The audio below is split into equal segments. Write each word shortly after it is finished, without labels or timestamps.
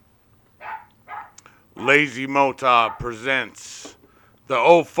Lazy Mota presents the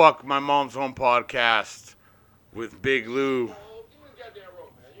Oh Fuck My Mom's Home podcast with Big Lou.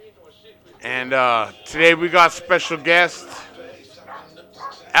 And today we got special guest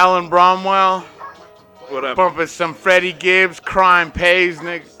Alan Bromwell. What up? Bumping some Freddie Gibbs. Crime pays,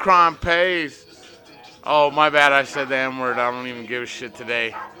 nigga. Crime pays. Oh, my bad. I said the N word. I don't even give a shit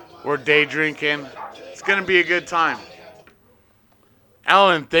today. We're day drinking. It's going to be a good time.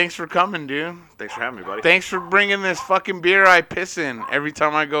 Alan, thanks for coming, dude. Thanks for having me, buddy. Thanks for bringing this fucking beer I piss in every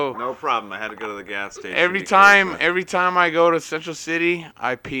time I go. No problem. I had to go to the gas station. Every time I go to Central City,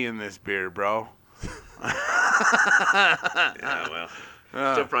 I pee in this beer, bro. Yeah, well,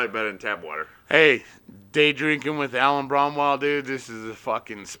 still probably better than tap water. Hey, day drinking with Alan Bromwell, dude. This is a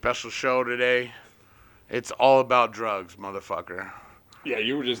fucking special show today. It's all about drugs, motherfucker. Yeah,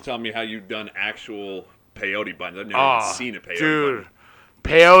 you were just telling me how you've done actual peyote buns. I've never even seen a peyote dude, bun.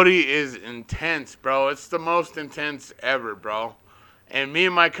 Peyote is intense, bro. It's the most intense ever, bro. And me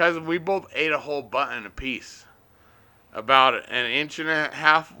and my cousin, we both ate a whole button apiece. About an inch and a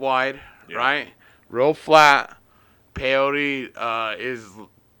half wide, right? Real flat. Peyote is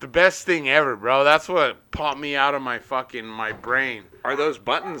the best thing ever, bro. That's what popped me out of my brain. Are those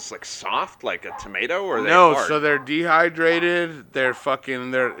buttons like soft, like a tomato, or are they No, hard? so they're dehydrated.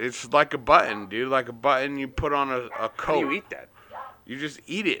 It's like a button, dude. Like a button you put on a coat. How do you eat that? You just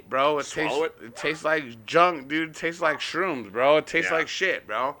eat it, bro. Swallow it? It tastes like junk, dude. It tastes like shrooms, bro. It tastes like shit,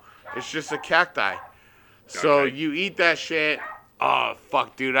 bro. It's just a cacti. So Okay. you eat that shit. Oh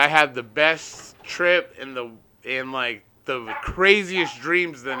fuck, dude. I had the best trip in the craziest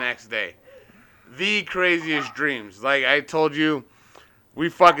dreams the next day. The craziest dreams. Like I told you, we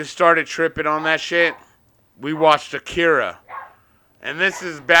fucking started tripping on that shit. We watched Akira. And this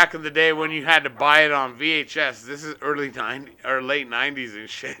is back in the day when you had to buy it on VHS. This is late 90s and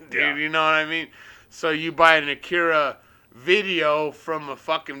shit, dude. Yeah. You know what I mean? So you buy an Akira video from a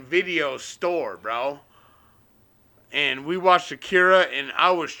fucking video store, bro. And we watched Akira, and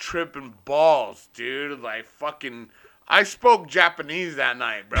I was tripping balls, dude. Like, fucking... I spoke Japanese that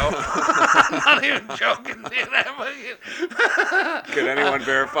night, bro. I'm not even joking, dude. Could anyone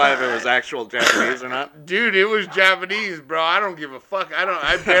verify if it was actual Japanese or not? Dude, it was Japanese, bro. I don't give a fuck.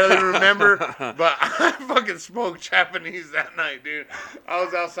 I barely remember, but I fucking spoke Japanese that night, dude. I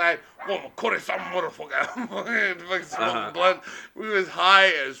was outside. Fucking smoking blunt. We was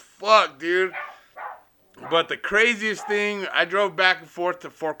high as fuck, dude. But the craziest thing, I drove back and forth to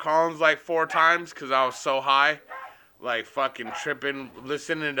Fort Collins like 4 times because I was so high. Like fucking tripping,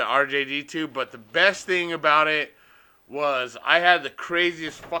 listening to RJD2. But the best thing about it was I had the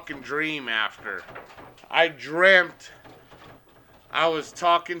craziest fucking dream after. I dreamt I was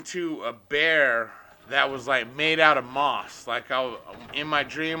talking to a bear that was like made out of moss. Like in my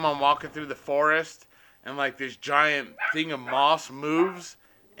dream, I'm walking through the forest and like this giant thing of moss moves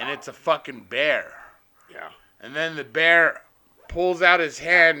and it's a fucking bear. Yeah. And then the bear pulls out his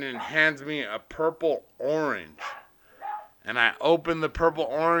hand and hands me a purple orange. And I open the purple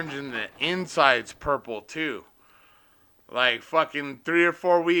orange and the inside's purple too. Like fucking 3 or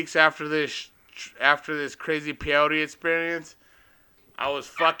 4 weeks after this crazy peyote experience, I was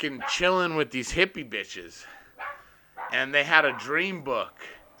fucking chilling with these hippie bitches. And they had a dream book.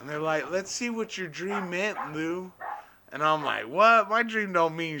 And they're like, let's see what your dream meant, Lou. And I'm like, what? My dream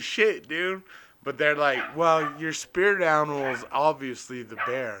don't mean shit, dude. But they're like, well, your spirit animal is obviously the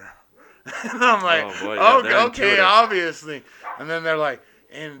bear. And I'm like, oh, boy, yeah, okay, intuitive. obviously. And then they're like,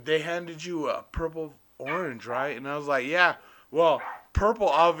 and they handed you a purple orange, right? And I was like, yeah, well, purple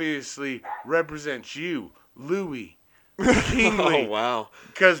obviously represents you, Louis, kingly. Oh, wow.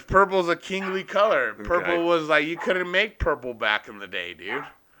 Because purple's a kingly color. Purple Okay. was like, you couldn't make purple back in the day, dude.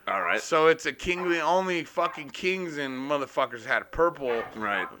 All right. So it's a kingly, only fucking kings and motherfuckers had purple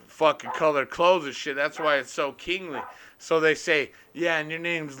Right. fucking colored clothes and shit. That's why it's so kingly. So they say, yeah, and your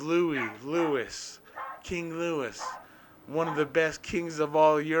name's Louis, King Louis, one of the best kings of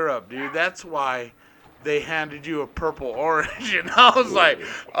all Europe, dude. That's why they handed you a purple orange. And I was like,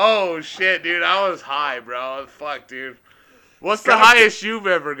 oh shit, dude. I was high, bro. Fuck, dude. What's the highest you've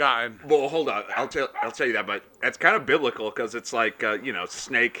ever gotten? Well, hold on. I'll tell you that, but that's kind of biblical because it's like,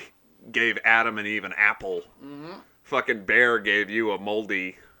 Snake gave Adam and Eve an apple. Mm-hmm. Fucking bear gave you a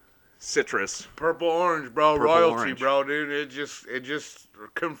moldy citrus. Purple orange, bro. Purple Royalty, orange. bro, dude. It just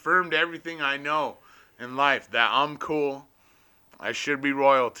confirmed everything I know in life, that I'm cool. I should be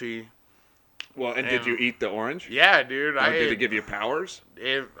royalty. Well, and did you eat the orange? Yeah, dude. Or did it give you powers?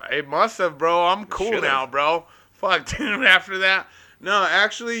 It must have, bro. I'm cool Should've. now, bro. Fuck, dude. After that, no,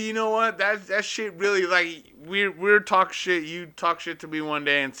 actually, you know what? That shit really, like, we're talking shit. You talked shit to me one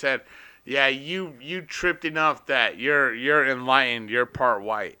day and said, Yeah, you tripped enough that you're enlightened. You're part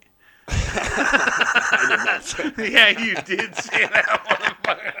white. I did not say. Yeah, you did say that,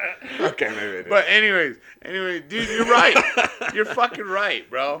 motherfucker. Okay, maybe I did. But anyway, dude, you're right. You're fucking right,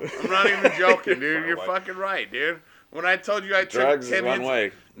 bro. I'm not even joking, dude. You're fucking right, dude. When I told you I took Drugs 10 is one hits,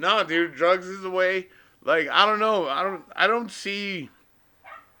 way. no, dude, drugs is the way. Like, I don't know. I don't see,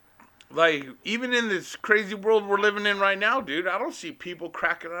 like, even in this crazy world we're living in right now, dude, I don't see people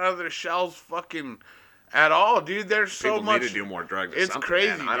cracking out of their shells fucking at all, dude. There's so People much. need to do more drugs. Or It's something,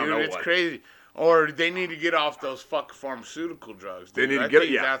 crazy, man. I don't dude. know It's what. crazy. Or they need to get off those fucking pharmaceutical drugs. They Dude. need to I get-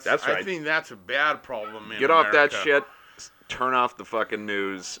 think yeah, that's right. I think that's a bad problem in Get off that America. shit. Turn off the fucking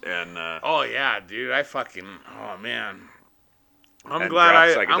news and. Oh yeah, dude. Oh man. I'm And glad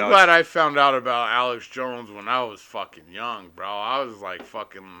drop I'm psychedelics. glad I found out about Alex Jones when I was fucking young, bro. I was like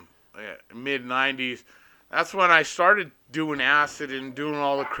fucking mid 90s. That's when I started doing acid and doing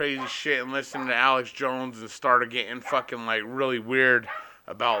all the crazy shit and listening to Alex Jones and started getting fucking like really weird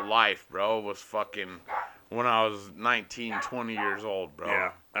about life, bro. It was fucking when I was 19, 20 years old, bro.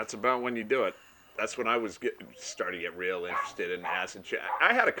 Yeah, that's about when you do it. That's when I was starting to get real interested in acid shit.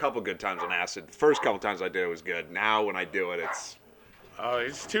 I had a couple good times on acid. The first couple times I did it was good. Now when I do it, it's Oh,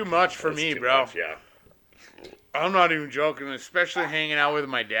 it's too much for me, too bro. much, yeah. I'm not even joking, especially hanging out with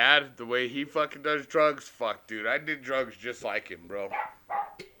my dad, the way he fucking does drugs. Fuck, dude, I did drugs just like him, bro.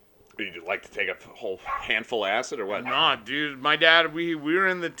 Would you like to take a whole handful of acid or what? Nah, dude, my dad, we were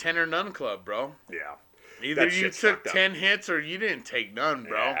in the 10 or none club, bro. Yeah. Either That you shit's took fucked up. 10 hits or you didn't take none,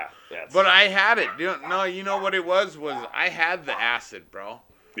 bro. Yeah, that's, But I had it. Dude. No, you know what it was I had the acid, bro.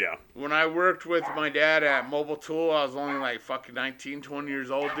 yeah. When I worked with my dad at Mobile Tool, I was only like fucking 19, 20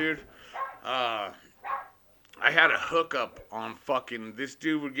 years old, dude. I had a hookup on fucking, this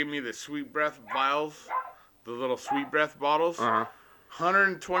dude would give me the Sweet Breath vials, the little Sweet Breath bottles. Uh-huh.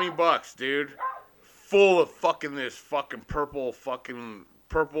 $120, dude. Full of fucking this fucking purple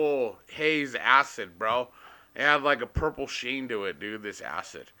haze acid, bro. It had like a purple sheen to it, dude, this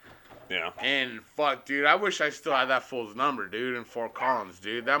acid. Yeah. And fuck, dude, I wish I still had that fool's number, dude, in Fort Collins,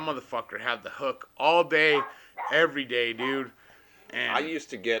 dude. That motherfucker had the hook all day, every day, dude. And I used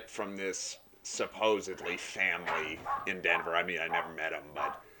to get from this supposedly family in Denver. I mean, I never met them,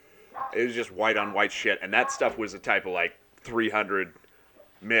 but it was just white on white shit. And that stuff was a type of like 300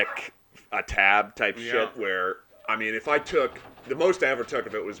 mic a tab type Yeah. shit where, I mean, if I took, the most I ever took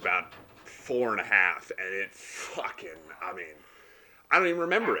of it was about 4.5, and it fucking, I mean, I don't even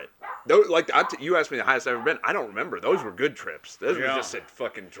remember it. Those, like, you asked me the highest I've ever been. I don't remember. Those were good trips. Those were Yeah. just a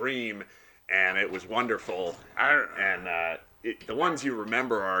fucking dream, and it was wonderful. I The ones you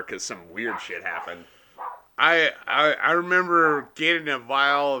remember are because some weird shit happened. I remember getting a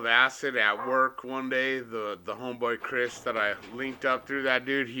vial of acid at work one day. The homeboy Chris that I linked up through that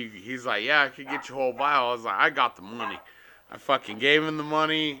dude, he's like, yeah, I could get you a whole vial. I was like, I got the money. I fucking gave him the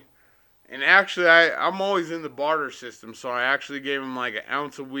money. And actually, I'm always in the barter system, so I actually gave him like an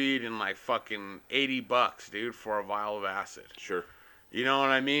ounce of weed and like fucking $80, dude, for a vial of acid. Sure. You know what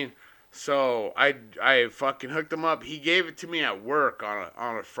I mean? So I fucking hooked him up. He gave it to me at work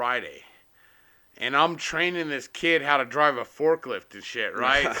on a Friday. And I'm training this kid how to drive a forklift and shit,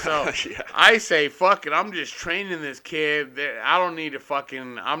 right? So Yeah. I say, fuck it, I'm just training this kid. I don't need to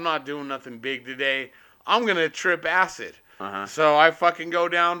fucking, I'm not doing nothing big today. I'm going to trip acid. Uh-huh. So I fucking go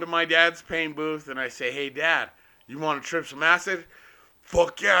down to my dad's paint booth and I say, hey, Dad, you want to trip some acid?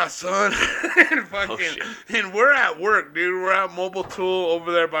 Fuck yeah, son. And fucking, shit. and we're at work, dude. We're at Mobile Tool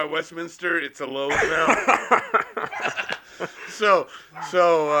over there by Westminster. It's a Lowe's now. So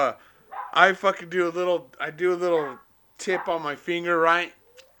I fucking do a little tip on my finger, right?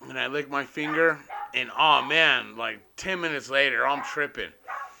 And I lick my finger, and oh man, like 10 minutes later, I'm tripping.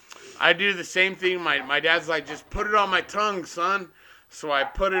 I do the same thing. My dad's like, just put it on my tongue, son. So I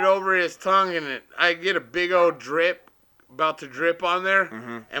put it over his tongue, and I get a big old drip, about to drip on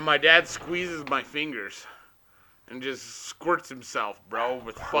there, and my dad squeezes my fingers and just squirts himself, bro,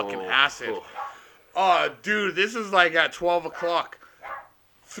 with fucking acid. Oh, dude, this is like at 12 o'clock.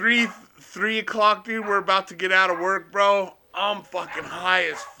 3 o'clock, dude, we're about to get out of work, bro. I'm fucking high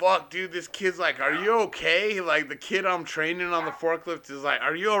as fuck, dude. This kid's like, are you okay? Like, the kid I'm training on the forklift is like,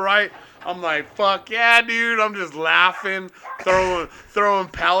 are you alright? I'm like, fuck yeah, dude. I'm just laughing, throwing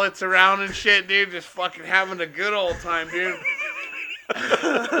pallets around and shit, dude. Just fucking having a good old time, dude.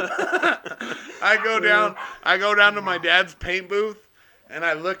 I go down to my dad's paint booth, and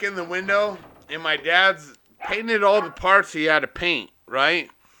I look in the window, and my dad's painted all the parts he had to paint, right?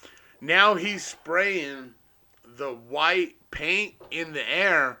 Now he's spraying the white paint in the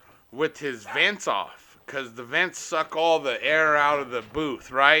air with his vents off because the vents suck all the air out of the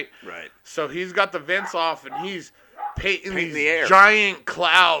booth, right? Right. So he's got the vents off, and he's painting these the air. giant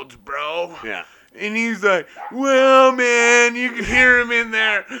clouds, bro. Yeah. And he's like, well, man, you can hear him in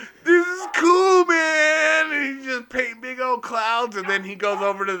there. This is cool, man. And he's just painting big old clouds. And then he goes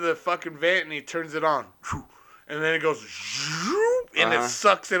over to the fucking vent and he turns it on. And then it goes, and it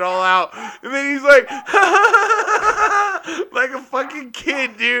sucks it all out. And then he's like, like a fucking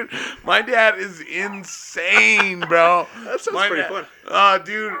kid, dude. My dad is insane, bro. That sounds pretty fun. Oh,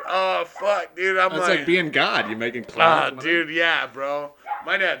 dude. Oh, fuck, dude. I'm That's like being God. You're making clouds. dude, yeah, bro.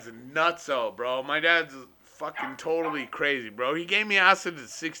 My dad's nutso, bro. My dad's fucking totally crazy, bro. He gave me acid at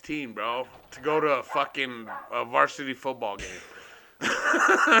 16, bro, to go to a fucking varsity football game.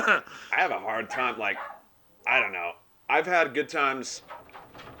 I have a hard time, like, I don't know. I've had good times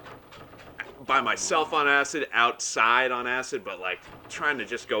by myself on acid, outside on acid, but like trying to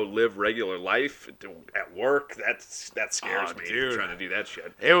just go live regular life at work, that scares me. Dude. Trying to do that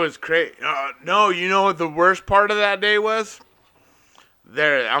shit. It was crazy. No, you know what the worst part of that day was?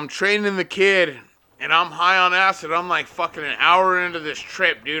 I'm training the kid, and I'm high on acid. I'm like fucking an hour into this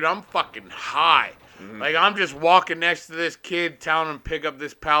trip, dude. I'm fucking high. Like, I'm just walking next to this kid, telling him pick up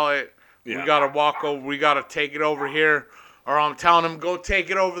this pallet. Yeah. We gotta walk over. We gotta take it over here, or I'm telling him go take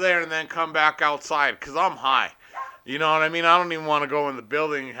it over there and then come back outside because I'm high. You know what I mean? I don't even want to go in the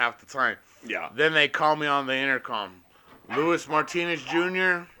building half the time. Yeah. Then they call me on the intercom. Luis Martinez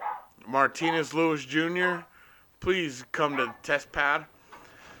Jr., Martinez Lewis Jr., please come to the test pad.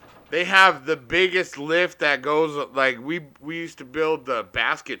 They have the biggest lift that goes, like, we used to build the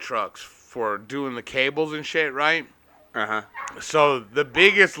basket trucks for doing the cables and shit, right? Uh-huh. So the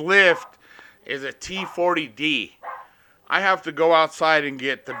biggest lift is a T40D. I have to go outside and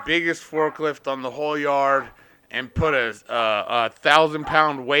get the biggest forklift on the whole yard and put a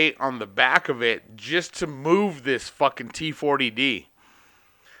 1,000-pound weight on the back of it just to move this fucking T40D.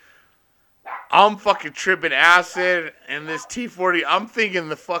 I'm fucking tripping acid, and this T40, I'm thinking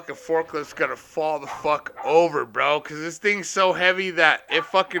the fucking forklift's gonna fall the fuck over, bro, because this thing's so heavy that it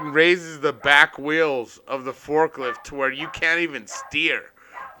fucking raises the back wheels of the forklift to where you can't even steer,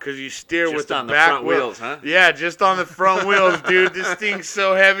 because you steer Just with the on the back front wheels, huh? Yeah, just on the front wheels, dude. This thing's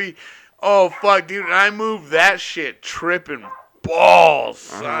so heavy. Oh, fuck, dude, and I moved that shit tripping balls,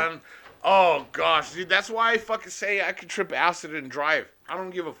 son. Oh, gosh, dude, that's why I fucking say I could trip acid and drive. I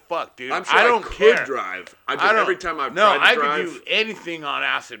don't give a fuck, dude. I'm sure I don't could care. drive. Every time I've No, tried to I drive. could do anything on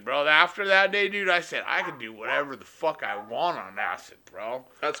acid, bro. After that day, dude, I said I could do whatever the fuck I want on acid, bro.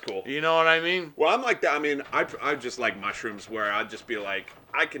 That's cool. You know what I mean? Well, I'm like that. I mean, I just like mushrooms where I'd just be like,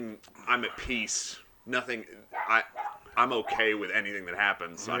 I'm at peace. Nothing, I'm okay with anything that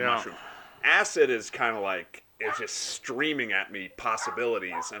happens on mushrooms. Acid is kind of like, it's just streaming at me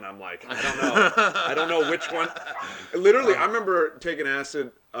possibilities, and I'm like, I don't know. I don't know which one. Literally, I remember taking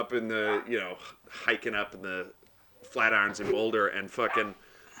acid up in the, hiking up in the Flatirons in Boulder and fucking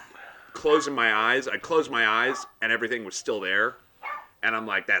closing my eyes. I closed my eyes, and everything was still there. And I'm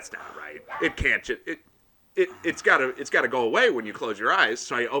like, that's not right. It can't just, it's gotta go away when you close your eyes.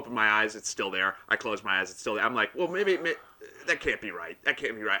 So I open my eyes, it's still there. I close my eyes, it's still there. I'm like, well, maybe that can't be right. That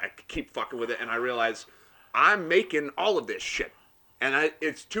can't be right. I keep fucking with it, and I realize I'm making all of this shit, and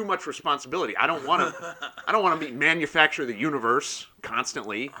it's too much responsibility. I don't want to manufacture the universe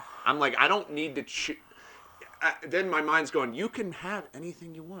constantly. I'm like, I don't need to. Then my mind's going, you can have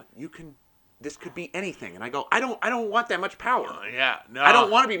anything you want. This could be anything, and I go, I don't want that much power. Yeah, no. I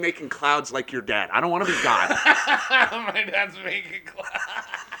don't want to be making clouds like your dad. I don't want to be God. My dad's making clouds.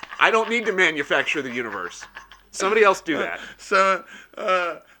 I don't need to manufacture the universe. Somebody else do that. So,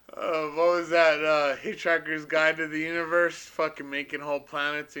 what was that? Hitchhiker's Guide to the Universe? Fucking making whole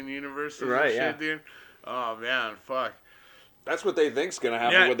planets and universes and shit, dude. Oh, man, fuck. That's what they think's gonna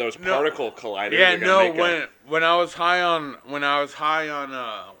happen with those particle colliders. Yeah, no. When I was high on, when I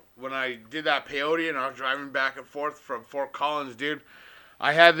did that peyote and I was driving back and forth from Fort Collins, dude,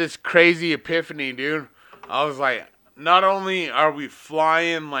 I had this crazy epiphany, dude. I was like, not only are we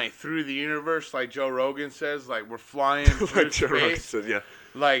flying like through the universe, like Joe Rogan says, like we're flying through like Joe Rogan space, says, yeah.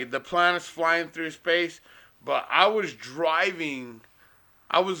 like the planet's flying through space. But I was going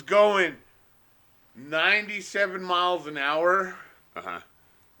 97 miles an hour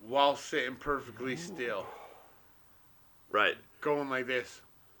while sitting perfectly still. Right. Going like this.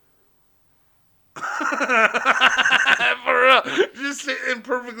 For real. Just sitting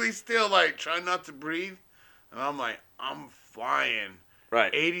perfectly still, like trying not to breathe. And I'm like, I'm flying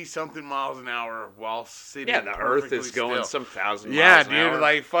 80-something miles an hour while sitting the Earth is going still. some 1,000 miles an hour. Yeah, dude,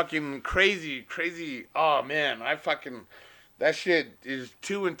 like fucking crazy. Oh, man, That shit is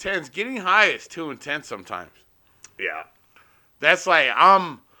too intense. Getting high is too intense sometimes. Yeah. That's like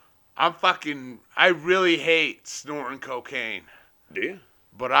I really hate snorting cocaine, Do you?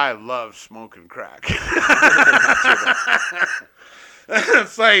 but I love smoking crack.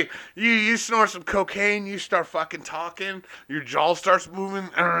 It's like you snort some cocaine, you start fucking talking, your jaw starts moving.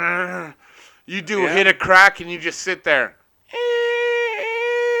 You do a Yeah. hit of crack and you just sit there.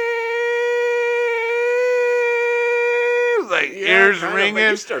 Like ears kinda, ringing. but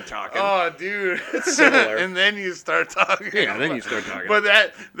you start talking. Oh, dude. It's similar. And then you start talking. Yeah, then you start talking. But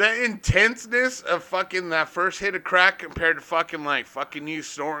that intenseness of fucking that first hit of crack compared to fucking like fucking you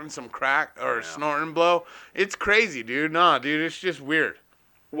snorting some crack or snorting blow, it's crazy, dude. Nah, dude, it's just weird.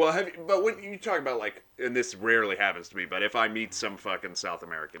 Well, but when you talk about like, and this rarely happens to me, but if I meet some fucking South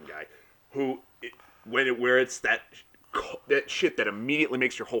American guy who, where it's that shit that immediately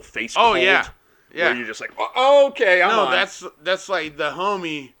makes your whole face cold. Yeah. Where you're just like, oh, okay, I'm on. that's like the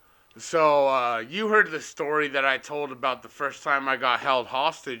homie. So you heard the story that I told about the first time I got held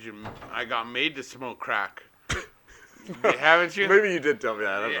hostage and I got made to smoke crack. Haven't you? Maybe you did tell me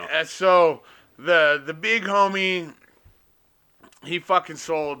that. I don't know. So the big homie, he fucking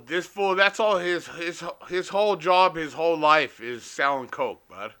sold this fool. That's all his whole job, his whole life is selling coke,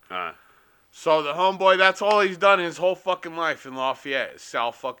 bud. So the homeboy, that's all he's done his whole fucking life in Lafayette is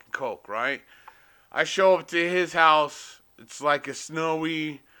sell fucking coke, right? I show up to his house. It's like a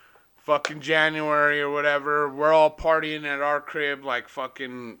snowy fucking January or whatever. We're all partying at our crib like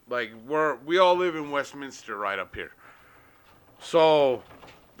fucking, like we all live in Westminster right up here. So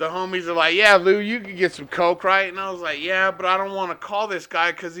the homies are like, yeah, Lou, you can get some coke, right? And I was like, yeah, but I don't want to call this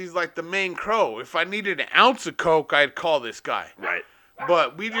guy because he's like the main crow. If I needed an ounce of coke, I'd call this guy. Right.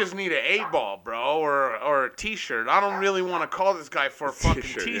 But we just need an 8-ball, bro, or a T-shirt. I don't really want to call this guy for a fucking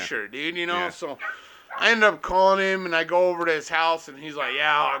T-shirt, dude, you know? Yeah. So I end up calling him, and I go over to his house, and he's like,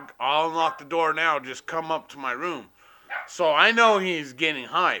 yeah, I'll unlock the door now. Just come up to my room. So I know he's getting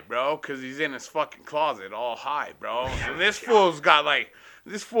high, bro, because he's in his fucking closet all high, bro. And this fool's got like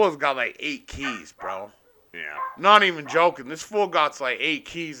 8 keys, bro. Yeah. Not even joking. This fool got like 8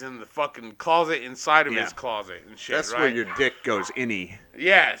 keys in the fucking closet inside of his closet and shit, That's right? where your dick goes inny.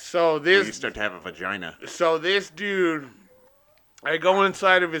 Yeah, so You start to have a vagina. So this dude, I go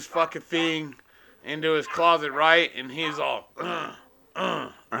inside of his fucking thing, into his closet, right? And he's all, And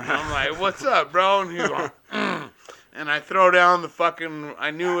I'm like, what's up, bro? And he's like, And I throw down the fucking, I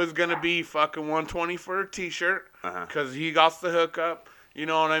knew it was going to be fucking 120 for a T-shirt, because he got the hookup. You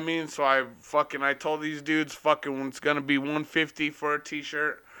know what I mean? So I told these dudes fucking it's going to be 150 for a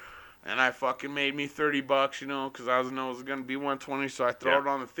T-shirt. And I fucking made me $30, you know, because I know it was going to be 120. So I throw it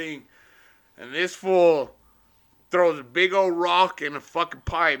on the thing. And this fool throws a big old rock in a fucking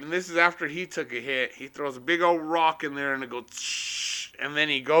pipe. And this is after he took a hit. He throws a big old rock in there and it goes, shh, and then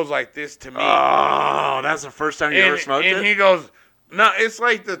he goes like this to me. Oh, that's the first time you ever smoked it? And he goes, no, it's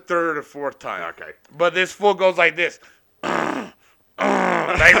like the third or fourth time. Okay. But this fool goes like this.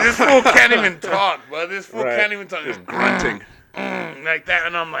 Like, this fool can't even talk, but this fool can't even talk. Just grunting. Like that,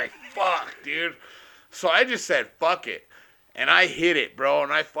 and I'm like, fuck, dude. So I just said, fuck it. And I hit it, bro,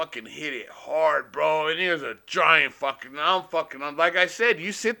 and I fucking hit it hard, bro. And it was a giant fucking, like I said,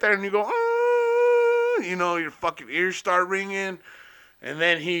 you sit there and you go, you know, your fucking ears start ringing. And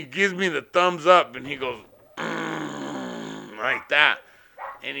then he gives me the thumbs up, and he goes, like that.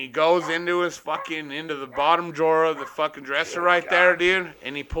 And he goes into the bottom drawer of the fucking dresser there, dude.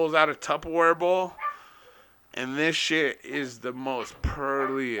 And he pulls out a Tupperware bowl. And this shit is the most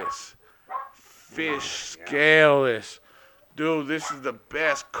pearliest, fish scaleless. Dude, this is the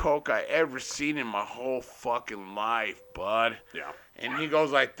best coke I ever seen in my whole fucking life, bud. Yeah. And he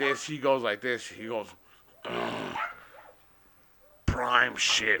goes like this. He goes, prime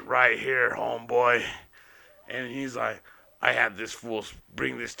shit right here, homeboy. And he's like, I had this fool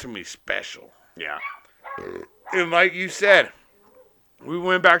bring this to me special. Yeah. And like you said, we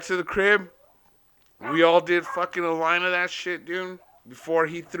went back to the crib. We all did fucking a line of that shit, dude, before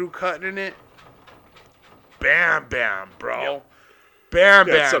he threw cutting in it. Bam, bam, bro. Yep. Bam,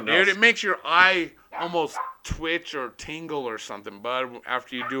 bam, dude. It makes your eye almost twitch or tingle or something, bud.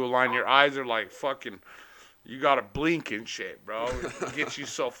 After you do a line, your eyes are like fucking, you gotta blink and shit, bro. It gets you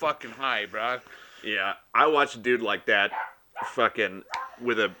so fucking high, bro. Yeah, I watched a dude like that, fucking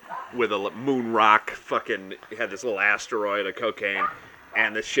with a moon rock, fucking had this little asteroid of cocaine,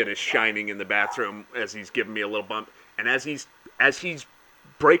 and this shit is shining in the bathroom as he's giving me a little bump, and as he's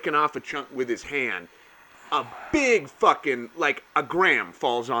breaking off a chunk with his hand, a big fucking like a gram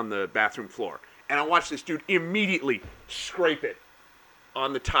falls on the bathroom floor, and I watched this dude immediately scrape it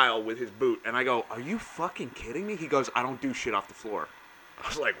on the tile with his boot, and I go, "Are you fucking kidding me?" He goes, "I don't do shit off the floor." I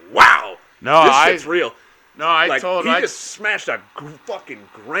was like, "Wow, No, this shit's real." No, I Like, told. he I just smashed a fucking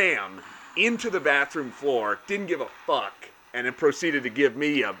gram into the bathroom floor, didn't give a fuck, and then proceeded to give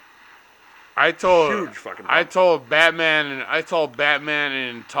me a I told huge fucking I bump. told Batman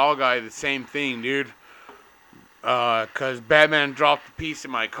and Tall Guy the same thing, dude. Cause Batman dropped a piece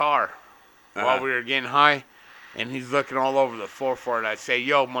in my car while we were getting high, and he's looking all over the floor for it. I say,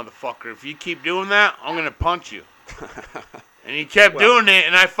 "Yo, motherfucker, if you keep doing that, I'm gonna punch you." And he kept doing it,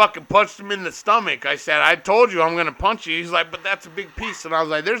 and I fucking punched him in the stomach. I said, "I told you I'm gonna punch you." He's like, "But that's a big piece," and I was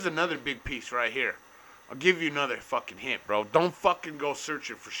like, "There's another big piece right here. I'll give you another fucking hint, bro. Don't fucking go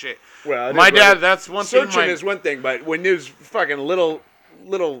searching for shit." Well, my dad, that's one thing. Searching is one thing, but when there's fucking little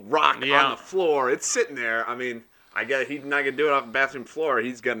rock Yeah. on the floor, it's sitting there. I mean, I guess he's not gonna do it off the bathroom floor.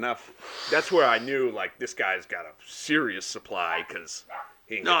 He's got enough. That's where I knew, like, this guy's got a serious supply, because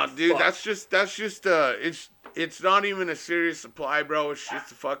he ain't No, gonna dude, fuck. that's just it's not even a serious supply, bro. It's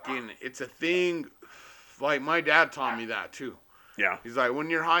just a fucking, it's a thing. Like, my dad taught me that too. Yeah. He's like, when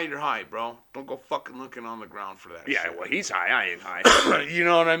you're high, bro. Don't go fucking looking on the ground for that. Yeah, shit. well, he's high. I ain't high. You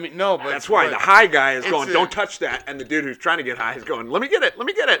know what I mean? No, but That's why the high guy is going, a- "Don't touch that," and the dude who's trying to get high is going, "Let me get it. Let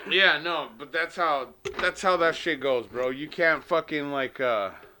me get it." Yeah, no, but that's how that shit goes, bro. You can't fucking like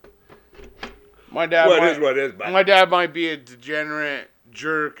my dad. Well, it is what it is, but My dad might be a degenerate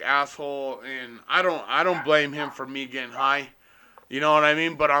jerk asshole, and I don't blame him for me getting high. You know what I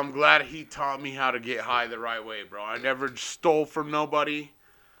mean? But I'm glad he taught me how to get high the right way, bro. I never stole from nobody.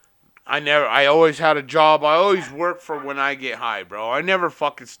 I always had a job. I always work for when I get high, bro. I never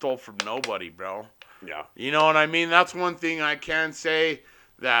fucking stole from nobody, bro. yeah. You know what I mean? That's one thing I can say,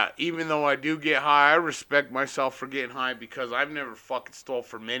 that even though I do get high, I respect myself for getting high, because I've never fucking stole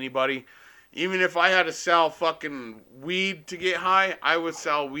from anybody. Even if I had to sell fucking weed to get high, I would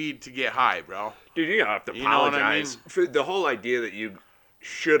sell weed to get high, bro. Dude, you don't have to You know what I apologize. mean? For the whole idea that you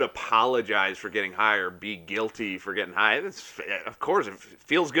should apologize for getting high or be guilty for getting high, of course, it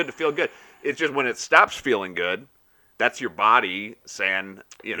feels good to feel good. It's just when it stops feeling good, that's your body saying,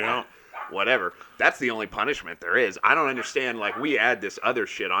 Yeah. whatever. That's the only punishment there is. I don't understand, like, we add this other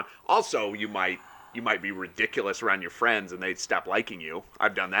shit on. Also, you might be ridiculous around your friends and they'd stop liking you.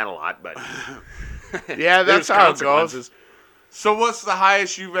 I've done that a lot, but Yeah, that's there's how it consequences. goes. So what's the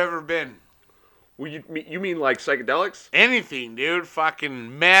highest you've ever been? Well, you mean like psychedelics? Anything, dude.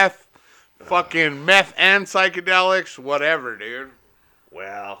 Fucking meth and psychedelics, whatever, dude.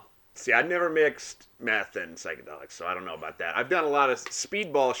 Well, see, I never mixed meth and psychedelics, so I don't know about that. I've done a lot of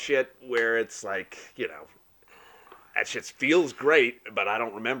speedball shit where it's like, that shit feels great, but I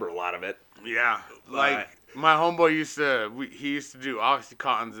don't remember a lot of it. Yeah, like my homeboy used to do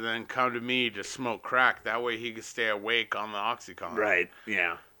Oxycontins and then come to me to smoke crack. That way he could stay awake on the Oxycontin. Right,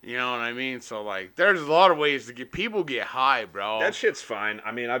 yeah. You know what I mean? So, like, there's a lot of ways to get people get high, bro. That shit's fine.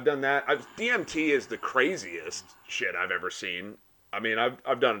 I mean, I've done that. DMT is the craziest shit I've ever seen. I mean,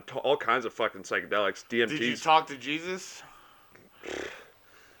 I've done all kinds of fucking psychedelics. DMT. Did you talk to Jesus?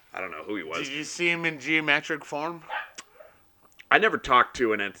 I don't know who he was. Did you see him in geometric form? I never talked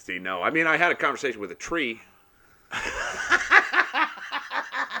to an entity, no. I mean, I had a conversation with a tree.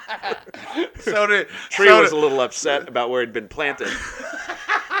 Tree was a little upset about where it'd been planted.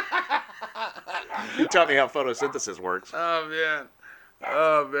 He taught me how photosynthesis works. Oh,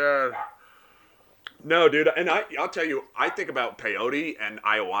 man. No, dude, and I'll tell you, I think about peyote and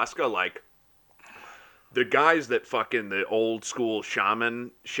ayahuasca like the guys that fucking the old school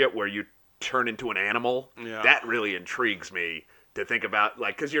shaman shit where you turn into an animal. Yeah. That really intrigues me to think about,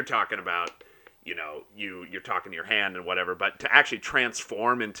 like, because you're talking about, you're talking to your hand and whatever, but to actually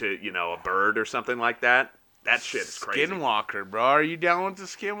transform into, a bird or something like that, that shit is crazy. Skinwalker, bro. Are you down with the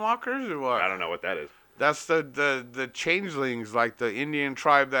skinwalkers or what? I don't know what that is. That's the changelings, like the Indian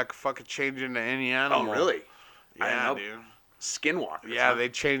tribe that could fucking change into any animal. Oh, really? I didn't Yeah, know. dude. Skinwalkers. Yeah, huh? they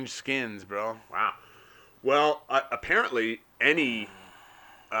change skins, bro. Wow. Well, apparently any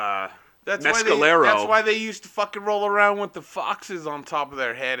That's mescalero. That's why they used to fucking roll around with the foxes on top of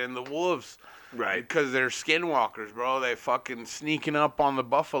their head and the wolves. Right. Because they're skinwalkers, bro. They fucking sneaking up on the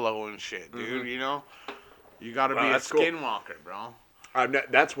buffalo and shit, dude. You know? You gotta be a that's cool. skinwalker, bro.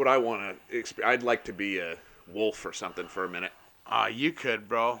 That's what I want to. I'd like to be a wolf or something for a minute. You could,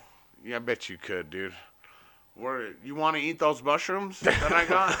 bro. Yeah, I bet you could, dude. You want to eat those mushrooms that I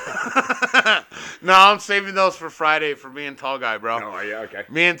got? No, I'm saving those for Friday for me and Tall Guy, bro. Oh, yeah, okay.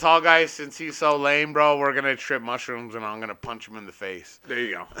 Me and Tall Guy, since he's so lame, bro, we're going to trip mushrooms and I'm going to punch him in the face. There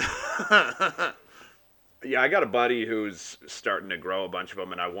you go. Yeah, I got a buddy who's starting to grow a bunch of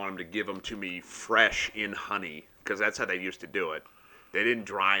them, and I want him to give them to me fresh in honey, because that's how they used to do it. They didn't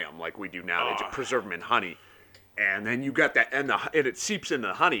dry them like we do now. They just preserve them in honey. And then you got that, and it seeps into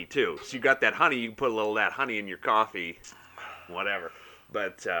the honey too. So you got that honey. You can put a little of that honey in your coffee, whatever.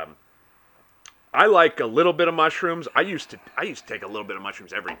 But I like a little bit of mushrooms. I used to take a little bit of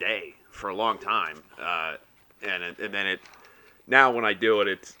mushrooms every day for a long time. And then now when I do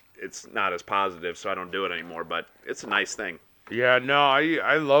it, it's not as positive, so I don't do it anymore. But it's a nice thing. Yeah, no,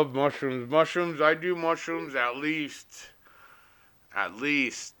 I love mushrooms. I do mushrooms at least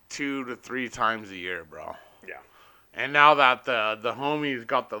 2 to 3 times a year, bro. Yeah. And now that the homies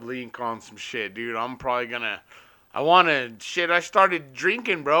got the link on some shit, dude, I'm probably gonna. I started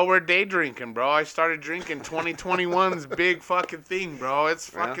drinking, bro. We're day drinking, bro. I started drinking 2021's big fucking thing, bro. It's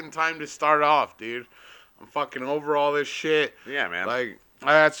fucking time to start off, dude. I'm fucking over all this shit. Yeah, man. Like,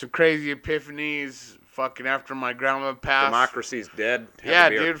 I had some crazy epiphanies fucking after my grandma passed. Democracy's dead. Yeah,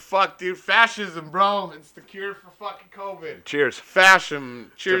 dude. Fuck, dude. Fascism, bro. It's the cure for fucking COVID. Cheers.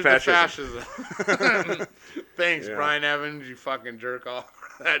 Fascism. Cheers to fascism. fascism. Thanks, Brian Evans. You fucking jerk off.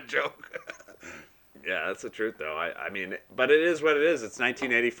 That joke. Yeah, that's the truth, though. I mean, but it is what it is. It's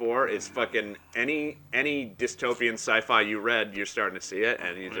 1984. It's fucking any dystopian sci-fi you read, you're starting to see it,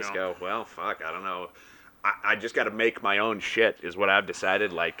 and you just go, well, fuck, I don't know. I just got to make my own shit, is what I've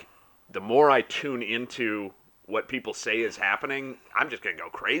decided. Like, the more I tune into what people say is happening, I'm just gonna go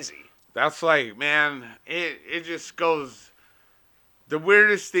crazy. That's like, man, it just goes. The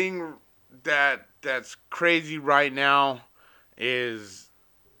weirdest thing that's crazy right now is,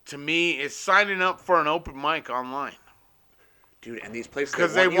 to me, is signing up for an open mic online. Dude, and these places,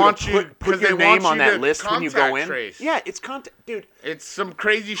 because they want you to put your name on that list when you go in. Trace. Yeah, it's contact, dude. It's some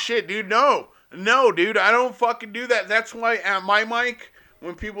crazy shit, dude. No, dude, I don't fucking do that. That's why at my mic,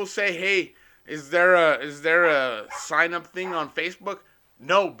 when people say, "Hey, is there a sign up thing on Facebook?"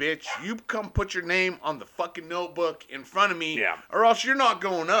 No, bitch. You come put your name on the fucking notebook in front of me, or else you're not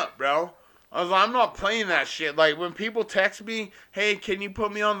going up, bro. I'm not playing that shit. Like, when people text me, "Hey, can you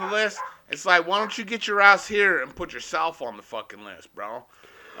put me on the list?" It's like, why don't you get your ass here and put yourself on the fucking list, bro?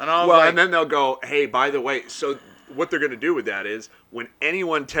 And and then they'll go, "Hey, by the way," so what they're going to do with that is, when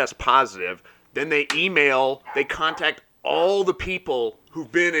anyone tests positive, then they contact all the people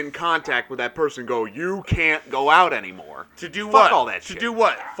who've been in contact with that person, go, "You can't go out anymore." To do Fuck what? all that shit. To do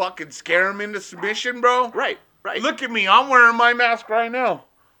what? Fucking scare them into submission, bro? Right. Look at me. I'm wearing my mask right now.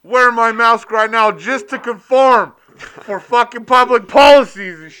 Wearing my mask right now just to conform for fucking public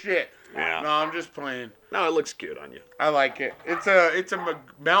policies and shit. Yeah. No, I'm just playing. No, it looks good on you. I like it. It's a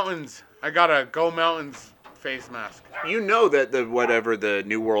mountains. I got a Go Mountains face mask. You know that the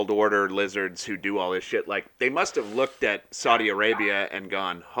New World Order lizards who do all this shit, like, they must have looked at Saudi Arabia and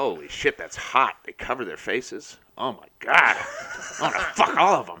gone, "Holy shit, that's hot." They cover their faces. Oh my god. I want to fuck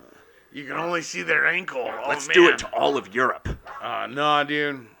all of them. You can only see their ankle. Let's do it to all of Europe. No,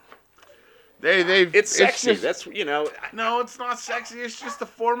 dude. It's sexy. Just, that's, No, it's not sexy. It's just a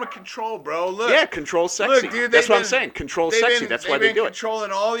form of control, bro. Look. Yeah, control's sexy. Look, dude, that's what I'm saying. Control's sexy. That's why they do it. They've been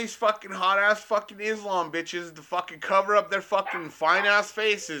controlling all these fucking hot-ass fucking Islam bitches to fucking cover up their fucking fine-ass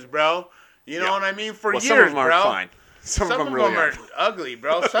faces, bro. You know what I mean? For years, some of them bro. Aren't fine. Some of them really are ugly,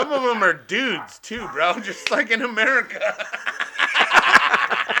 bro. Some of them are dudes, too, bro. Just like in America.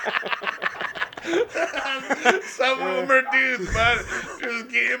 Some of them are dudes, but just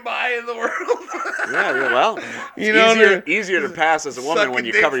getting by in the world. Yeah, well, easier to pass as a woman when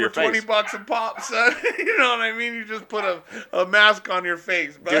you cover your face. $20 a pop, son. You know what I mean? You just put a mask on your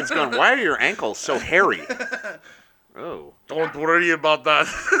face. But dude's going, "Why are your ankles so hairy?" Oh. Don't worry about that.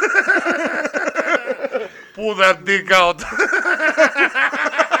 Pull that dick out.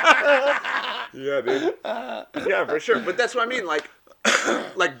 Yeah, dude. Yeah, for sure. But that's what I mean. Like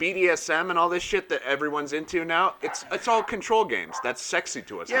BDSM and all this shit that everyone's into now, it's all control games. That's sexy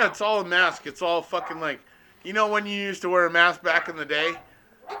to us now. Yeah, it's all a mask. It's all fucking like, when you used to wear a mask back in the day?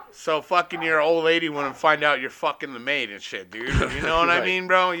 So fucking your old lady wouldn't find out you're fucking the maid and shit, dude. You know what I mean,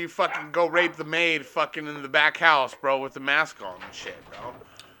 bro? You fucking go rape the maid fucking in the back house, bro, with the mask on and shit, bro.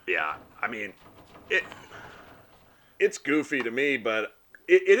 Yeah, I mean, it's goofy to me, but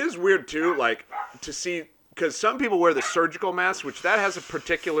it is weird too, like, to see, because some people wear the surgical mask, which that has a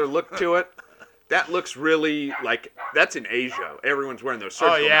particular look to it. That looks really, like, that's in Asia. Everyone's wearing those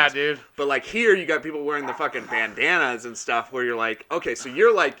surgical masks. Dude. But, like, here you got people wearing the fucking bandanas and stuff where you're like, okay, so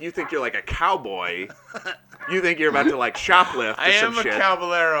you think you're like a cowboy. You think you're about to, like, shoplift or some shit. I am a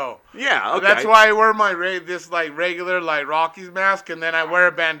caballero. Yeah, okay. That's why I wear my this, like, regular, like, Rocky's mask, and then I wear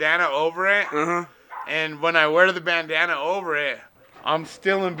a bandana over it. Uh-huh. And when I wear the bandana over it, I'm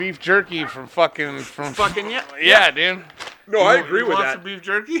stealing beef jerky from fucking... Yeah. Yeah, dude. No, I agree with want that. some beef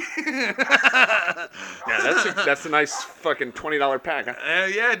jerky? Yeah, that's a nice fucking $20 pack. Huh?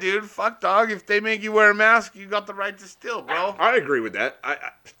 Yeah, dude. Fuck, dog. If they make you wear a mask, you got the right to steal, bro. I agree with that.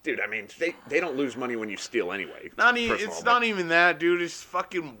 Dude, I mean, they don't lose money when you steal anyway. It's not even that, dude. It's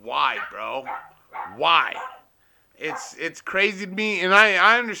fucking why, bro. Why? It's crazy to me, and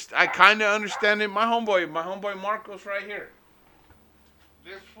I understand. I kind of understand it. My homeboy Marcos right here.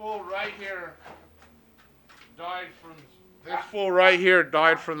 This fool right here died from. This fool right here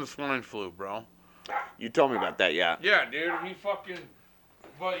died from the swine flu, bro. You told me about that, yeah. Yeah, dude. He fucking.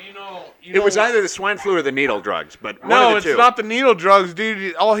 But it was either the swine flu or the needle drugs, but one no, of the it's two. not the needle drugs,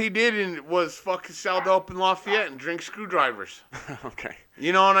 dude. All he did was fucking sell dope in Lafayette and drink screwdrivers. Okay.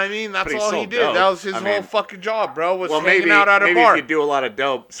 You know what I mean? That's But he all he sold did. dope. That was his I whole mean, fucking job, bro. Was hanging maybe out at a maybe bar. if you do a lot of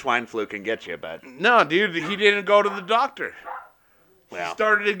dope, swine flu can get you, but No, dude, he didn't go to the doctor. well, He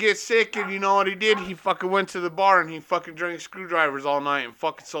started to get sick, and you know what he did? He fucking went to the bar and he fucking drank screwdrivers all night and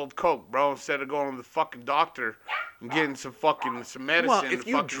fucking sold coke, bro. Instead of going to the fucking doctor and getting some medicine well, to if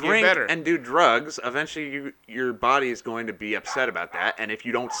you fucking get drink better. and do drugs, eventually your body is going to be upset about that, and if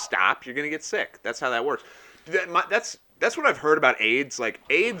you don't stop, you're going to get sick. That's how that works. That's what I've heard about AIDS. Like,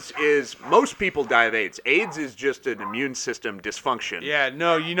 AIDS is, most people die of AIDS. AIDS is just an immune system dysfunction. Yeah,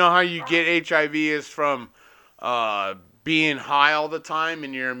 no, you know how you get HIV is from being high all the time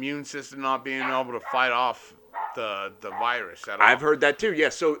and your immune system not being able to fight off the virus at all. I've heard that too. Yeah.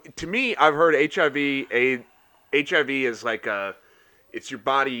 So to me, I've heard HIV is like it's your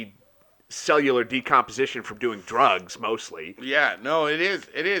body cellular decomposition from doing drugs mostly. Yeah, no, it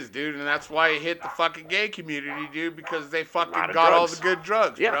is, dude, and that's why it hit the fucking gay community, dude, because they fucking Lot of got all drugs. the good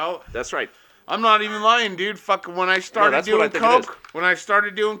drugs, Yeah, bro. that's right. I'm not even lying, dude. Fucking when I started that's what I doing think it is.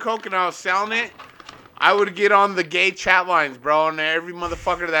 coke, and I was selling it, I would get on the gay chat lines, bro, and every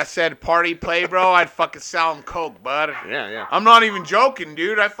motherfucker that said party play, bro, I'd fucking sell them coke, bud. Yeah. I'm not even joking,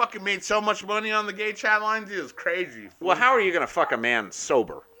 dude. I fucking made so much money on the gay chat lines, it was crazy. Well, how are you gonna fuck a man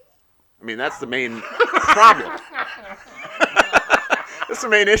sober? I mean, that's the main problem. That's the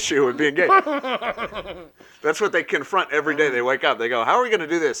main issue with being gay. That's what they confront every day. They wake up. They go, "How are we gonna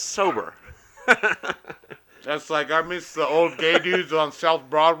do this sober?" That's like I miss the old gay dudes on South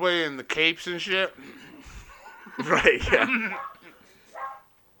Broadway and the capes and shit. Right. Yeah.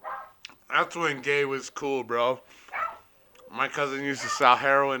 That's when gay was cool, bro. My cousin used to sell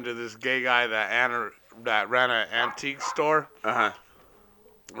heroin to this gay guy that ran an antique store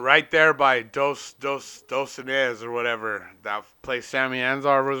right there by Dos Inez or whatever, that place Sammy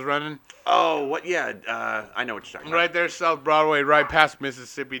Anzar was running. Oh, what? Yeah. I know what you're talking about. Right there, South Broadway, right past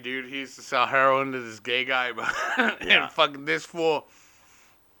Mississippi, dude. He used to sell heroin to this gay guy, Yeah. and fucking this fool.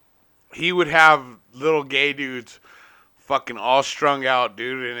 He would have little gay dudes fucking all strung out,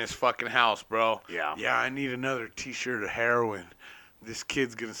 dude, in his fucking house, bro. Yeah. Yeah, I need another t-shirt of heroin. This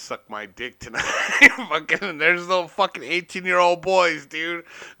kid's gonna suck my dick tonight. Fucking, there's little fucking 18-year-old boys, dude.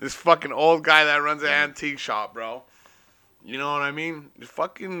 This fucking old guy that runs an antique shop, bro. You know what I mean?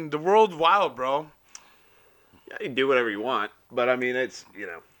 Fucking, the world's wild, bro. Yeah, you can do whatever you want, but I mean, it's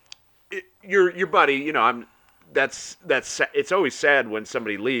your buddy. You know, that's it's always sad when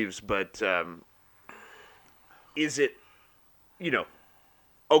somebody leaves, but is it,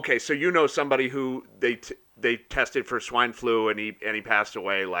 okay? So somebody who they tested for swine flu and he passed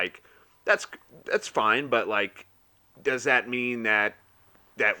away. Like, that's fine, but like, does that mean that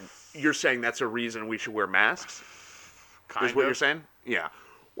you're saying that's a reason we should wear masks? Is what you're saying? Yeah.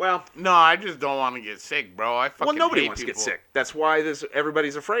 Well, no, I just don't want to get sick, bro. I fucking nobody hate wants people. to get sick. That's why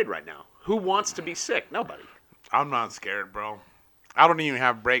everybody's afraid right now. Who wants to be sick? Nobody. I'm not scared, bro. I don't even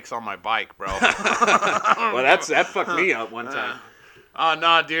have brakes on my bike, bro. Well, that fucked me up one time. Oh,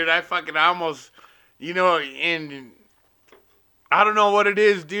 no, dude. I almost, and I don't know what it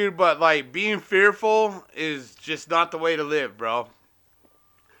is, dude, but, like, being fearful is just not the way to live, bro.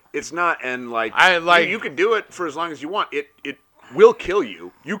 It's not, and, like, you can do it for as long as you want. It will kill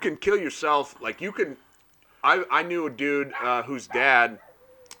you. You can kill yourself. Like, you can, I knew a dude whose dad,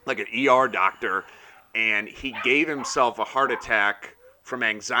 like an ER doctor, and he gave himself a heart attack from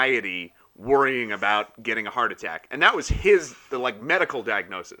anxiety, worrying about getting a heart attack. And that was the medical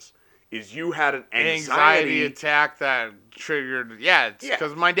diagnosis, is you had an anxiety attack that triggered. Yeah, it's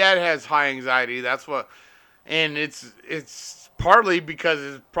because my dad has high anxiety. That's what, and it's partly because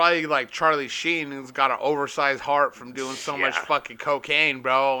it's probably like Charlie Sheen, who's got an oversized heart from doing so much fucking cocaine,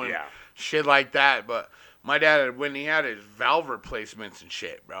 bro, and shit like that. But my dad, when he had his valve replacements and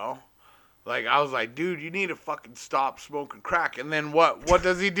shit, bro, like, I was like, dude, you need to fucking stop smoking crack. And then what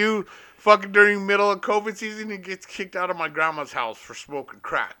does he do? Fucking during middle of COVID season, he gets kicked out of my grandma's house for smoking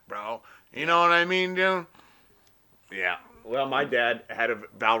crack, bro. You know what I mean, dude? Yeah. Well, my dad had a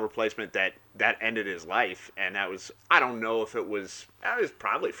valve replacement that ended his life, and that was, I don't know if it was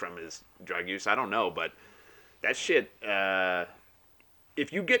probably from his drug use. I don't know, but that shit.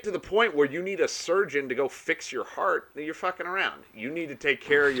 If you get to the point where you need a surgeon to go fix your heart, then you're fucking around. You need to take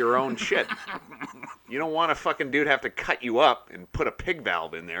care of your own shit. You don't want a fucking dude have to cut you up and put a pig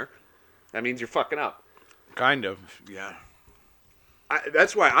valve in there. That means you're fucking up. Kind of, yeah.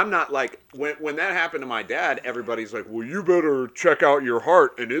 That's why I'm not like, when that happened to my dad, everybody's like, well, you better check out your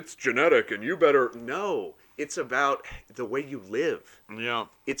heart and it's genetic and you better. No, it's about the way you live. Yeah.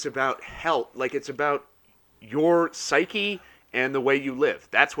 It's about health. Like, it's about your psyche and the way you live.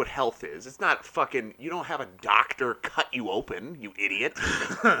 That's what health is. It's not fucking, you don't have a doctor cut you open, you idiot.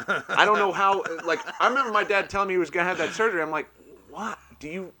 I don't know how, like, I remember my dad telling me he was going to have that surgery. I'm like, what?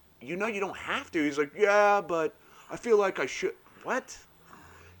 Do you know you don't have to? He's like, yeah, but I feel like I should. What?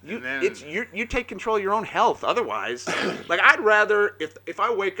 You take control of your own health. Otherwise, like, I'd rather, if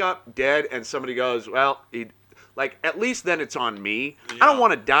I wake up dead and somebody goes, well, like, at least then it's on me. Yeah. I don't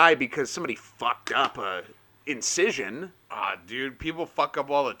want to die because somebody fucked up a incision. Ah, dude, people fuck up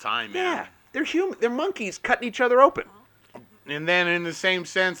all the time, man. Yeah, they're human. They're monkeys cutting each other open. And then in the same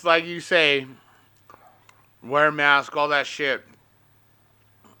sense, like you say, wear a mask, all that shit.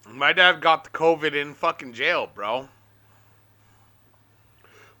 My dad got the COVID in fucking jail, bro.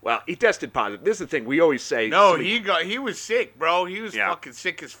 Well, he tested positive. This is the thing we always say. No, he was sick, bro. He was fucking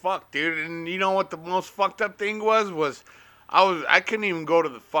sick as fuck, dude. And you know what the most fucked up thing was I couldn't even go to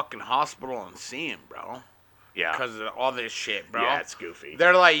the fucking hospital and see him, bro. Yeah. Because of all this shit, bro. Yeah, it's goofy.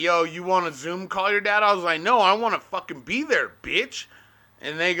 They're like, yo, you want to Zoom call your dad? I was like, no, I want to fucking be there, bitch.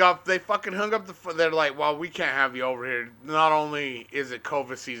 And they fucking hung up they're like, well, we can't have you over here. Not only is it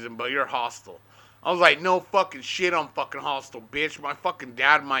COVID season, but you're hostile. I was like, no fucking shit, I'm fucking hostile, bitch. My fucking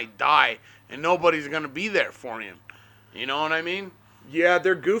dad might die, and nobody's going to be there for him. You know what I mean? Yeah,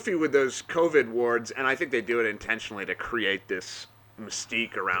 they're goofy with those COVID wards, and I think they do it intentionally to create this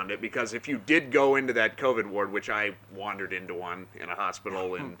mystique around it, because if you did go into that COVID ward, which I wandered into one in a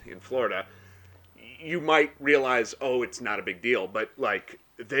hospital in Florida, you might realize, oh, it's not a big deal, but like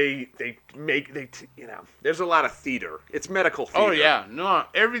there's a lot of theater. It's medical theater. Oh yeah, no,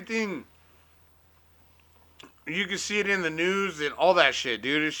 everything. You can see it in the news and all that shit,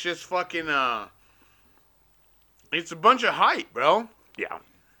 dude. It's just fucking it's a bunch of hype, bro. Yeah.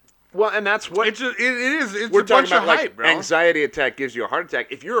 Well, and that's what it is. It's we're a bunch talking about, of like, hype, bro. anxiety attack gives you a heart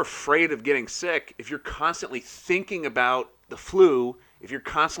attack. If you're afraid of getting sick, if you're constantly thinking about the flu, if you're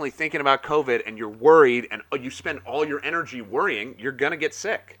constantly thinking about COVID and you're worried and you spend all your energy worrying, you're going to get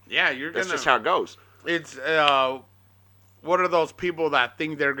sick. Yeah, That's just how it goes. It's what are those people that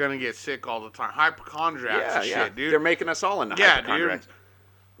think they're going to get sick all the time? Hypochondriacs and shit, dude. They're making us all into hypochondriacs.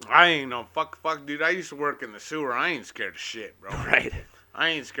 Dude. I ain't no fuck, dude. I used to work in the sewer. I ain't scared of shit, bro. Right. I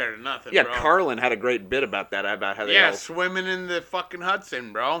ain't scared of nothing, yeah, bro. Carlin had a great bit about that, about how they all... swimming in the fucking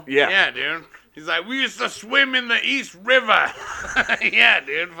Hudson, bro. Yeah. Yeah, dude. He's like, we used to swim in the East River. Yeah,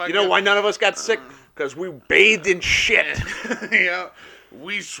 dude. Fucking... You know why none of us got sick? Because we bathed in shit. Yeah.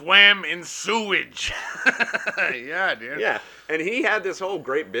 We swam in sewage. Yeah, dude. Yeah, and he had this whole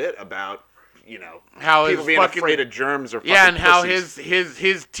great bit about, how people being afraid of germs or fucking and how pussies.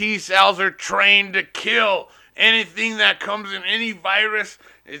 his T cells are trained to kill anything that comes in, any virus.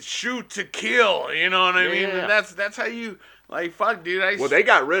 It's shoot to kill. You know what I mean? Yeah. And that's how you, like, fuck, dude. Well, they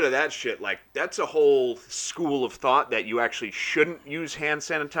got rid of that shit. Like, that's a whole school of thought that you actually shouldn't use hand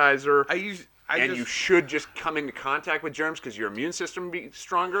sanitizer. You should just come into contact with germs because your immune system will be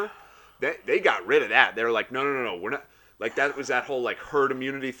stronger. They got rid of that. They were like, no, we're not. Like, that was that whole, like, herd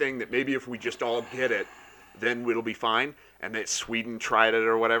immunity thing that maybe if we just all get it, then it'll be fine. And that Sweden tried it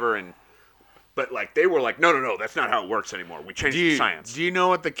or whatever. But, like, they were like, no, that's not how it works anymore. We changed the science. Do you know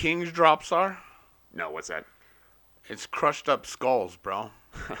what the King's drops are? No, what's that? It's crushed up skulls, bro.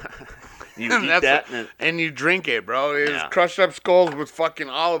 You eat that? And you drink it, bro. It's crushed up skulls with fucking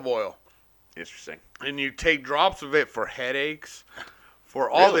olive oil. Interesting. And you take drops of it for headaches, for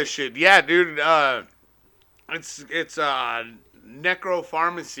all this shit. Yeah, dude. It's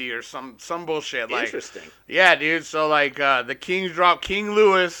necropharmacy or some bullshit. Like, interesting. Yeah, dude. So like the King's drop, King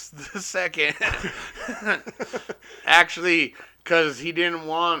Louis II, actually, because he didn't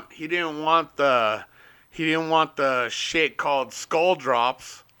want the shit called skull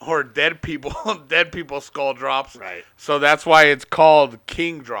drops or dead people skull drops. Right. So that's why it's called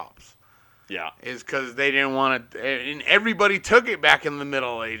King drops. Yeah, is because they didn't want it, and everybody took it back in the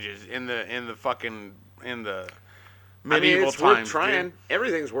Middle Ages, in the medieval it's times. Worth trying. Dude.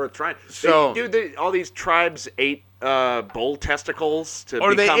 Everything's worth trying. So, all these tribes ate bull testicles to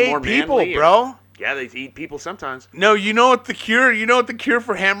or become they ate more people, manly, bro. Yeah, they eat people sometimes. No, you know what the cure? You know what the cure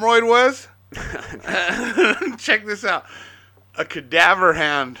for hemorrhoid was? Check this out. A cadaver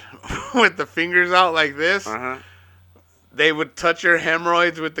hand with the fingers out like this. Uh-huh. They would touch your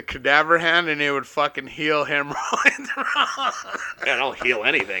hemorrhoids with the cadaver hand, and it would fucking heal hemorrhoids. Yeah, it'll heal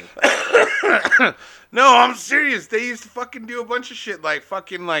anything. No, I'm serious. They used to fucking do a bunch of shit like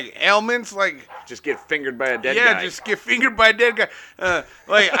fucking like ailments, like Just get fingered by a dead yeah, guy. just get fingered by a dead guy.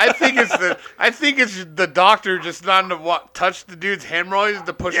 I think it's the doctor just not to touch the dude's hemorrhoids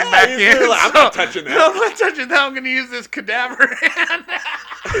to push him back he's in. really like, I'm not touching that. I'm not touching that. I'm gonna use this cadaver hand.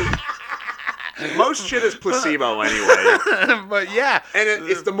 Most shit is placebo anyway. But yeah, And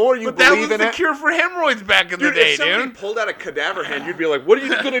it's the more you but that believe was in the it. cure for hemorrhoids back in the Dude, day, if somebody dude. pulled out a cadaver hand, you'd be like, what are you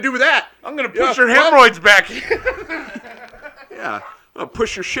going to do with that? I'm gonna Yeah, push your what? hemorrhoids back in. Yeah, I'll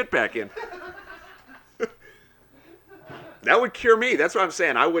push your shit back in. That would cure me. That's what I'm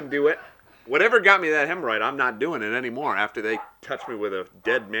saying. I wouldn't do it. Whatever got me that hemorrhoid, I'm not doing it anymore after they touch me with a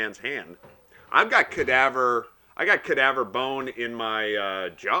dead man's hand. I got cadaver bone in my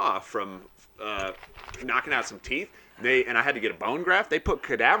jaw from knocking out some teeth. And I had to get a bone graft. They put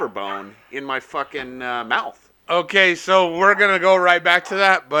cadaver bone in my fucking mouth. Okay, so we're gonna go right back to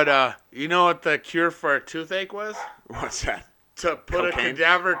that. But you know what the cure for a toothache was? What's that? To put Cocaine? a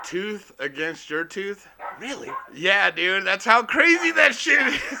cadaver tooth against your tooth. Really? Yeah, dude, that's how crazy that shit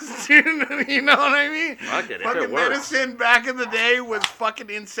is, dude. You know what I mean? Fuck it, if fucking it works. medicine back in the day was fucking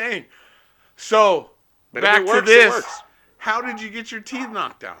insane. So, But if back it works, to this. it works. How did you get your teeth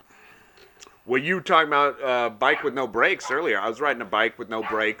knocked out? Well, you were talking about bike with no brakes earlier. I was riding a bike with no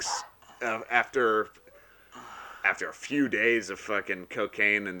brakes after a few days of fucking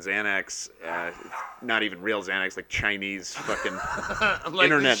cocaine and Xanax. Not even real Xanax, like Chinese fucking Like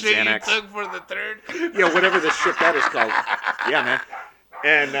internet the shit Xanax. you took for the third? Yeah, whatever the shit that is called. Yeah, man.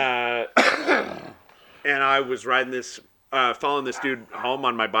 And I was riding this, following this dude home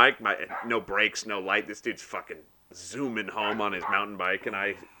on my bike. No brakes, no light. This dude's fucking zooming home on his mountain bike, and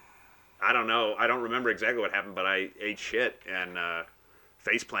I don't know. I don't remember exactly what happened, but I ate shit and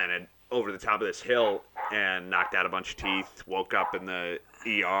face planted over the top of this hill and knocked out a bunch of teeth. Woke up in the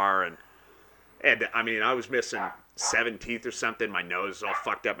ER and I mean, I was missing 7 teeth or something. My nose was all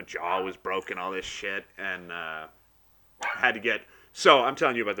fucked up. My jaw was broken. All this shit, and had to get. So I'm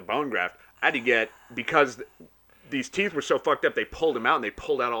telling you about the bone graft. I had to get because these teeth were so fucked up. They pulled them out and they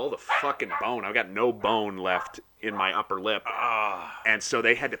pulled out all the fucking bone. I've got no bone left in my upper lip. And so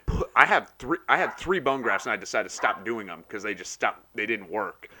they had to put. I had 3 bone grafts, and I decided to stop doing them because they just stopped. They didn't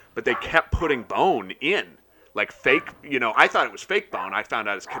work. But they kept putting bone in, like fake. You know, I thought it was fake bone. I found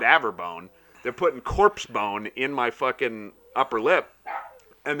out it's cadaver bone. They're putting corpse bone in my fucking upper lip,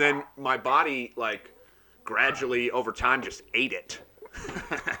 and then my body like gradually over time just ate it.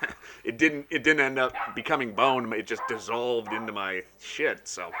 It didn't end up becoming bone. It just dissolved into my shit.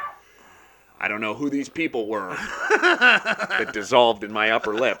 So I don't know who these people were that dissolved in my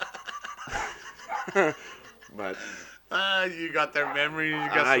upper lip. But You got their memories. You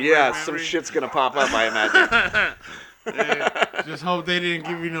got some yeah, weird some memories. shit's gonna pop up, I imagine. Just hope they didn't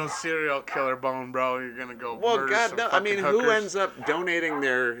give you no serial killer bone, bro. You're gonna go. Well, murder God, some no, I fucking mean, hookers. who ends up donating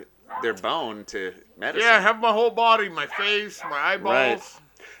their bone to medicine? Yeah, I have my whole body, my face, my eyeballs. Right.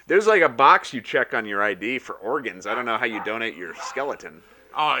 There's like a box you check on your ID for organs. I don't know how you donate your skeleton.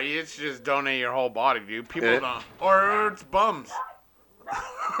 Oh, it's just donate your whole body, dude. People Yeah. don't, or it's bums,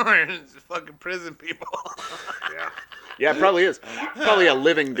 or it's fucking prison people. Yeah, it probably is. Probably a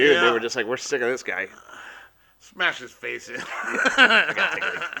living dude. They Yeah. were just like, we're sick of this guy. Smash his face in. I gotta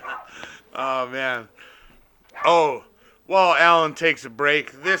take it. Oh man. Oh, while Alan takes a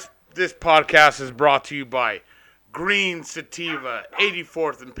break, this podcast is brought to you by Green Sativa,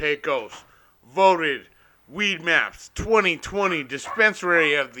 84th and Pecos, voted Weed Maps 2020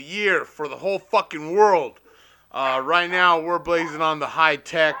 Dispensary of the Year for the whole fucking world. Right now, we're blazing on the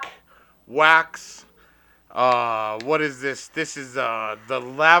high-tech wax. What is this? This is the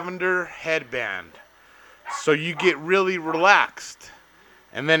lavender headband. So you get really relaxed,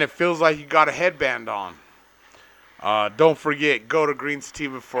 and then it feels like you got a headband on. Don't forget, go to Green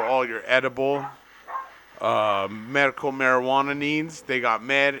Sativa for all your edible, medical marijuana needs. They got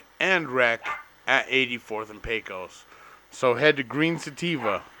med and rec at 84th and Pecos. So head to Green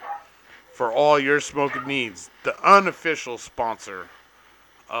Sativa for all your smoking needs. The unofficial sponsor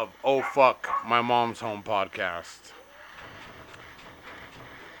of Oh Fuck My Mom's Home podcast.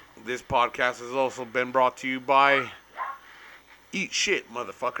 This podcast has also been brought to you by Eat Shit,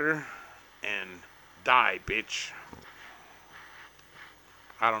 motherfucker, and Die, bitch.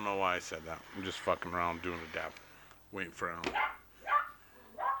 I don't know why I said that. I'm just fucking around doing a dab. Waiting for Alan.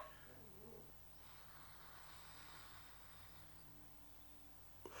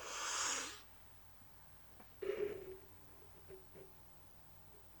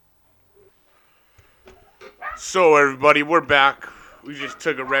 So everybody, we're back. We just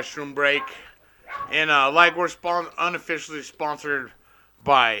took a restroom break, and like we're unofficially sponsored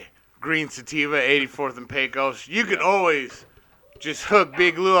by Green Sativa, 84th and Pecos. You can always just hook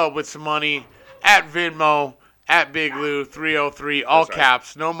Big Lou up with some money at Venmo at Big Lou 303, all That's right.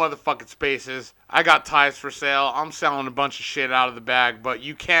 caps, no motherfucking spaces. I got ties for sale. I'm selling a bunch of shit out of the bag, but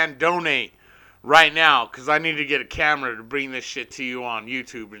you can donate right now because I need to get a camera to bring this shit to you on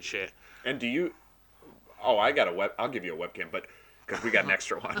YouTube and shit. And do you? Oh, I got I'll give you a webcam, but because we got an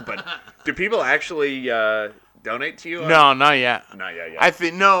extra one. But do people actually donate to you? No, not yet. Not yet. I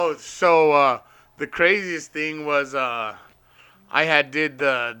think no. So the craziest thing was I had did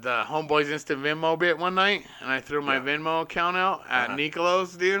the Homeboys Instant Venmo bit one night, and I threw my Venmo account out at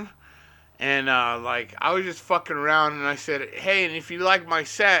Nicolo's, dude. And like I was just fucking around, and I said, hey, and if you like my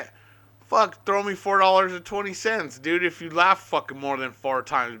set, fuck, throw me $4.20, dude. If you laugh fucking more than 4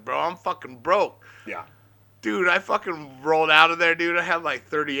 times, bro, I'm fucking broke. Yeah. Dude, I fucking rolled out of there, dude. I had like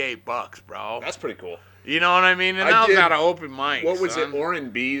 $38, bro. That's pretty cool. You know what I mean? And that was at an open mic. What was son. it?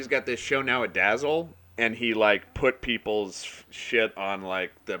 Oren B's got this show now at Dazzle, and he like put people's shit on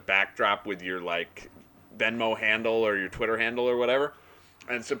like the backdrop with your like Venmo handle or your Twitter handle or whatever.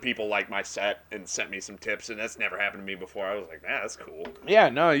 And some people liked my set and sent me some tips, and that's never happened to me before. I was like, man, that's cool. Yeah,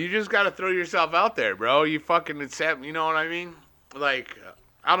 no, you just got to throw yourself out there, bro. You fucking accept, you know what I mean? Like,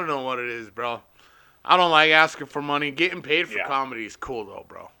 I don't know what it is, bro. I don't like asking for money. Getting paid for comedy is cool, though,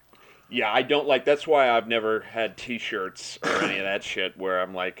 bro. Yeah, I don't like, that's why I've never had t-shirts or any of that shit where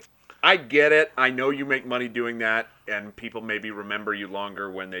I'm like, I get it. I know you make money doing that, and people maybe remember you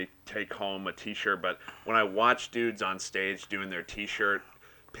longer when they take home a t-shirt, but when I watch dudes on stage doing their t-shirt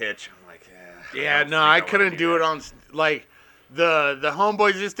pitch, I'm like, yeah, no, I couldn't do it on, like, the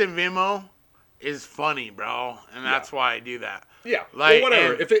Homeboys Instant Venmo is funny, bro, and that's why I do that. Yeah, like, well,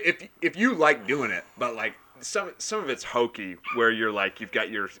 whatever. If you like doing it, but like some of it's hokey, where you're like you've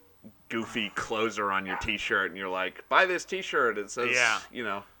got your goofy closer on your T-shirt, and you're like, buy this T-shirt. It says, you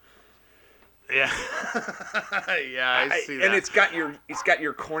know, yeah, yeah, I see that. And it's got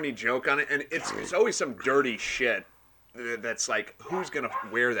your corny joke on it, and it's always some dirty shit that's like, who's gonna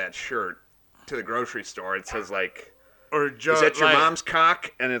wear that shirt to the grocery store? It says like. Or Joe, is that your mom's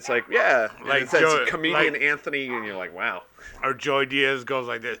cock? And it's like, yeah. And like it says Joe, comedian like, Anthony, and you're like, wow. Or Joey Diaz goes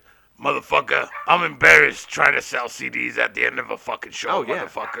like this, motherfucker, I'm embarrassed trying to sell CDs at the end of a fucking show,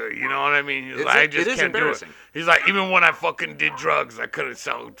 motherfucker. You know what I mean? He's like, I just can't do it. He's like, even when I fucking did drugs, I couldn't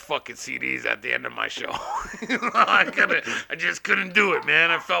sell fucking CDs at the end of my show. I just couldn't do it,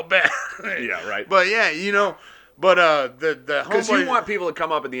 man. I felt bad. Yeah, right. But yeah, you know, but the because you want people to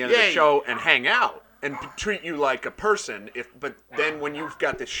come up at the end of the show and hang out. And treat you like a person, but then when you've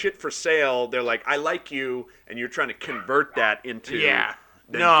got the shit for sale, they're like, "I like you," and you're trying to convert that into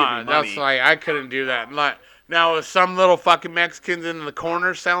no, that's like I couldn't do that. Like now, with some little fucking Mexicans in the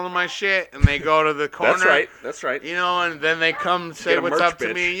corner selling my shit, and they go to the corner. That's right. You know, and then they come say what's up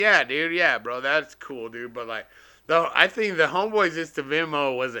to me. Yeah, dude. Yeah, bro, that's cool, dude. But like, I think the Homeboys Insta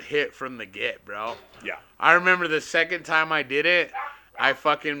Venmo was a hit from the get, bro. Yeah. I remember the second time I did it. I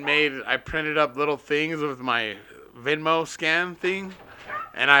printed up little things with my Venmo scan thing,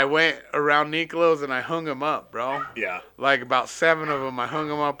 and I went around Nicolo's and I hung them up, bro. Yeah. Like about 7 of them, I hung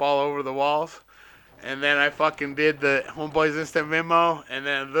them up all over the walls. And then I fucking did the Homeboys Instant Venmo, and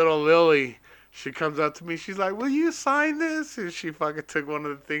then little Lily, she comes up to me, she's like, will you sign this? And she fucking took one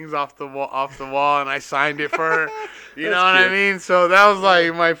of the things off the wall, and I signed it for her. You know what I mean? So that was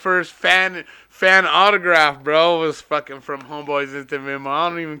like my first fan autograph, bro, was fucking from Homeboys Instant Venmo. I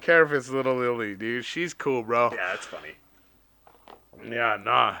don't even care if it's little Lily, dude. She's cool, bro. Yeah, that's funny. Yeah,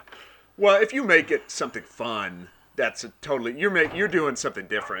 nah. Well, if you make it something fun, that's you're doing something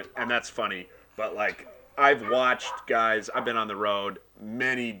different, and that's funny. But like, I've watched guys. I've been on the road.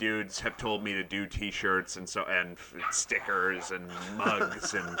 Many dudes have told me to do T-shirts and stickers and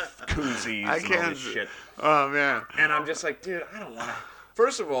mugs and koozies and all this shit. Oh man! And I'm just like, dude, I don't want to.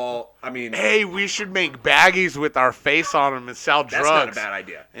 First of all, I mean... Hey, we should make baggies with our face on them and sell drugs. That's not a bad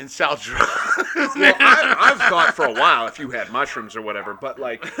idea. And sell drugs. Well, I've thought for a while if you had mushrooms or whatever, but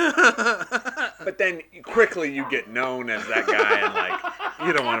like... But then quickly you get known as that guy and like,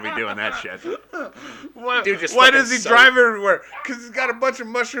 you don't want to be doing that shit. Why does he drive everywhere? Because he's got a bunch of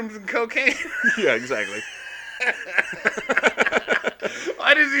mushrooms and cocaine. Yeah, exactly.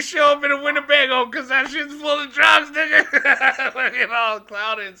 Why does he show up in a Winnebago? Because that shit's full of drugs, nigga. Looking all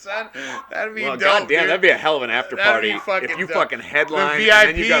clouded, son. That'd be dope, goddamn, dude. that'd be a hell of an after party. If you dope. fucking headline and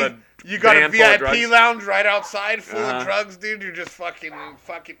then you got a You got van a full of VIP drugs. lounge right outside full Uh-huh. of drugs, dude. You're just fucking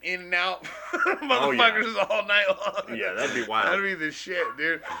in and out, Oh, motherfuckers all night long. Yeah, that'd be wild. That'd be the shit,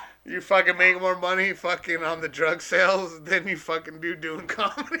 dude. You fucking make more money fucking on the drug sales than you fucking do doing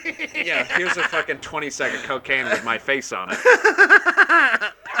comedy. Yeah, here's a fucking 20-second cocaine with my face on it.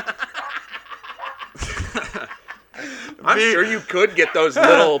 I'm sure you could get those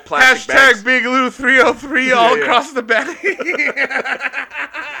little plastic bags. Hashtag Big Lou 303 all Yeah. across the bag.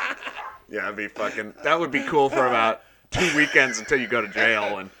 Yeah, that'd be fucking. That would be cool for about 2 weekends until you go to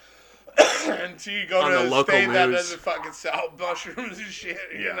jail and. Until you go On to the a local state that news. doesn't fucking sell mushrooms and shit.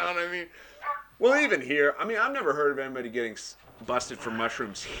 You Yeah. know what I mean? Well, even here, I mean, I've never heard of anybody getting busted for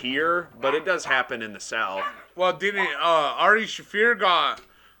mushrooms here, but it does happen in the South. Well, didn't Ari Shafir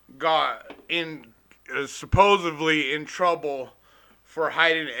got in supposedly in trouble for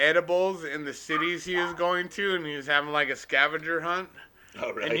hiding edibles in the cities he was going to, and he was having like a scavenger hunt,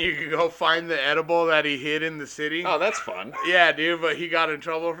 Oh, and you could go find the edible that he hid in the city. Oh, that's fun. Yeah, dude, but he got in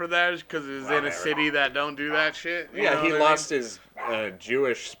trouble for that because it was in a Whatever. city that don't do that shit. You Yeah, know he what I lost his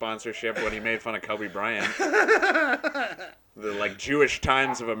Jewish sponsorship when he made fun of Kobe Bryant. The Jewish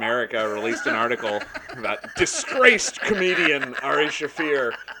Times of America released an article about disgraced comedian Ari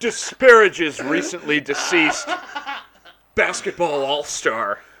Shafir disparages recently deceased basketball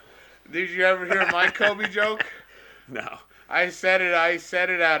all-star. mean? Did you ever hear my Kobe joke? No. I said it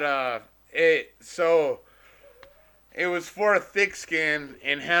at so it was for a thick skin,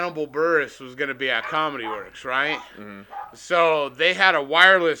 and Hannibal Buress was gonna be at Comedy Works, right? Mm-hmm. So they had a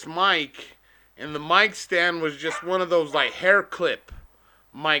wireless mic, and the mic stand was just one of those like hair clip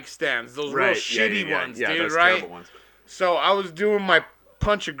mic stands, those real shitty ones, yeah, dude, those right? terrible ones. So I was doing my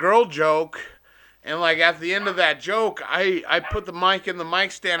punch a girl joke, and at the end of that joke, I put the mic in the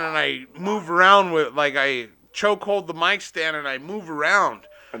mic stand and I move around with I choke hold the mic stand and I move around.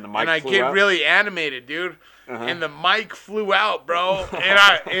 And the mic I flew get out? really animated, dude. Uh-huh. And the mic flew out, bro.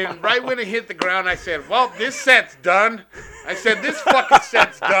 And right when it hit the ground, I said, "Well, this set's done." I said, "This fucking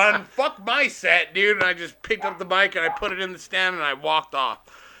set's done. Fuck my set, dude." And I just picked up the mic and I put it in the stand and I walked off.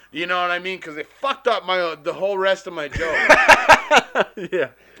 You know what I mean? Because it fucked up the whole rest of my joke. Yeah.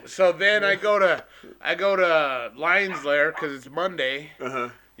 So then I go to Lions Lair because it's Monday. Uh-huh.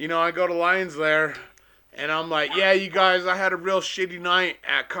 You know, I go to Lions Lair, and I'm like, "Yeah, you guys, I had a real shitty night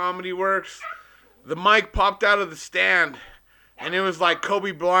at Comedy Works." The mic popped out of the stand, and it was like Kobe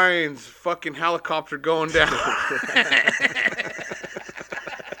Bryant's fucking helicopter going down.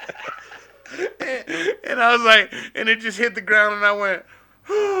 And I was like, and it just hit the ground, and I went,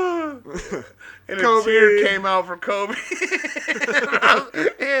 and a Kobe. tear came out for Kobe.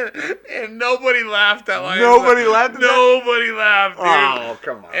 and nobody laughed at Lions Nobody Lair. laughed at that? Nobody laughed, dude. Oh,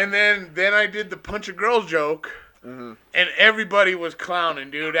 come on. And then I did the punch a girl joke, and everybody was clowning,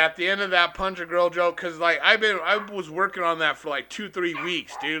 dude. At the end of that punch a girl joke, because I was working on that for 2-3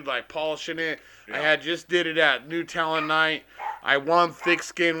 weeks, dude, polishing it. I had just did it at New Talent Night. I won thick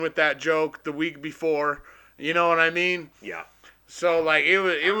skin with that joke the week before. You know what I mean? Yeah. So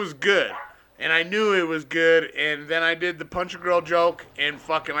it was good. And I knew it was good, and then I did the punch a girl joke, and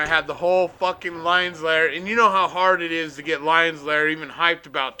I had the whole fucking Lions Lair, and you know how hard it is to get Lions Lair even hyped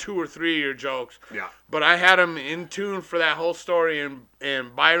about 2 or 3 of your jokes. Yeah. But I had them in tune for that whole story,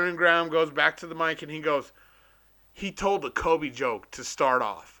 and Byron Graham goes back to the mic, and he goes, he told the Kobe joke to start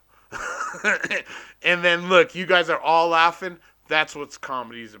off. And then, look, you guys are all laughing. That's what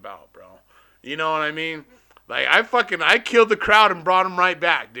comedy's about, bro. You know what I mean? I killed the crowd and brought him right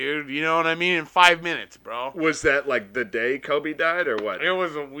back, dude. You know what I mean? In 5 minutes, bro. Was that the day Kobe died or what? It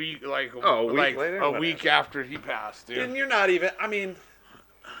was a week, a week later? a Whatever. week after he passed, dude. And you're not even, I mean,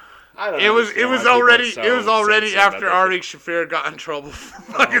 I don't It was understand why already people are so already sensitive after about Ari Shafir got in trouble for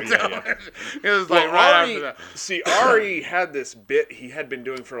fucking yeah, television. It was Well, right Ari, after that. see, Ari had this bit he had been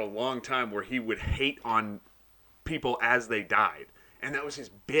doing for a long time where he would hate on people as they died. And that was his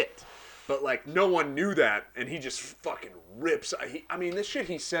bit. But, no one knew that, and he just fucking rips. I mean, this shit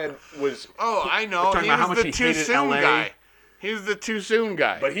he said was... Oh, I know. talking He about how was much the he too hated soon LA. guy. He was the too soon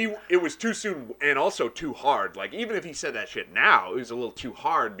guy. But it was too soon and also too hard. Even if he said that shit now, it was a little too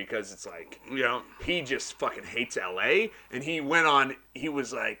hard because it's yeah. he just fucking hates LA. And he went on, he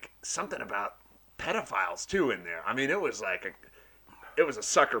was something about pedophiles too in there. I mean, it was it was a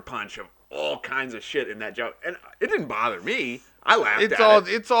sucker punch of all kinds of shit in that joke. And it didn't bother me. I laughed at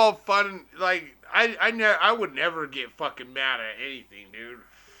it. It's all fun. I would never get fucking mad at anything, dude.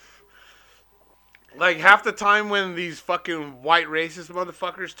 Half the time when these fucking white racist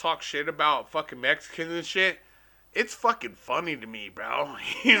motherfuckers talk shit about fucking Mexicans and shit, it's fucking funny to me, bro.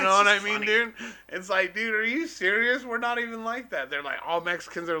 You know what I mean, dude? It's like, dude, are you serious? We're not even like that. They're like, all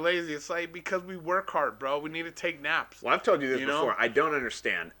Mexicans are lazy. It's like, because we work hard, bro. We need to take naps. Well, I've told you this You before. know? I don't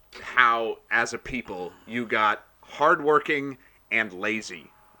understand how, as a people, you got hardworking and lazy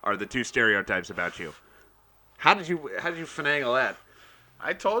are the two stereotypes about you. How did you finagle that?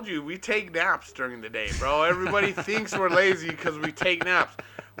 I told you, we take naps during the day, bro. Everybody thinks we're lazy because we take naps.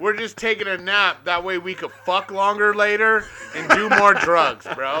 We're just taking a nap. That way we could fuck longer later and do more drugs,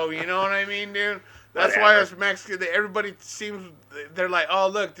 bro. You know what I mean, dude? That's why us Mexicans, everybody seems, they're like, oh,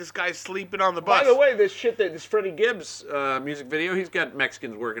 look, this guy's sleeping on the bus. By the way, this Freddie Gibbs music video, he's got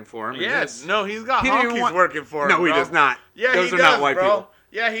Mexicans working for him. Yes, no, he's got honkies working for him. No, he bro. does not. Yeah, Those he are does, not white bro. people.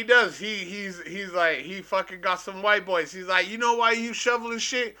 Yeah, he does. He's like, he fucking got some white boys. He's like, you know why you shoveling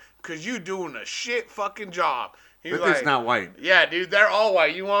shit? Because you doing a shit fucking job. He's But like, it's not white. yeah, dude, they're all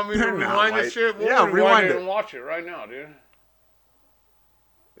white. You want me to They're not rewind white. this shit? We'll Yeah, rewind it it. and watch it right now, dude.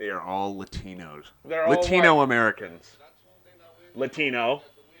 They are all Latinos. They're all Latino white. Americans. Latino.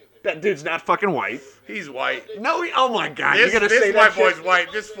 That dude's not fucking white. He's white. No, oh my God. This You're going to say white that boy's shit?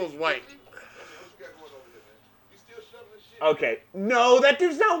 white. This fool's white. Okay. No, that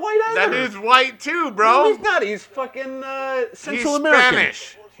dude's not white either. That dude's white too, No, bro. he's not. He's fucking Central He's American.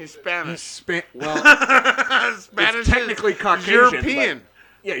 Spanish. He's Spanish. Well, Spanish it's technically is Caucasian. European. but-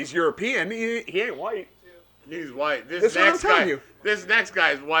 yeah, he's European. He ain't white. He's white. That's This what I'm next telling guy. you. This next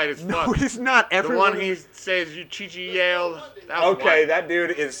guy is white as No, fuck. he's not. The Everyone. one he says you Chichi Yale. That was Okay, white. that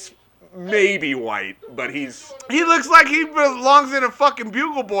dude is maybe white, but he's He looks like he belongs in a fucking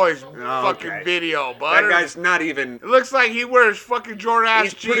Bugle Boys fucking Okay. video, that bud. guy's not even. It looks like he wears fucking Jordan ass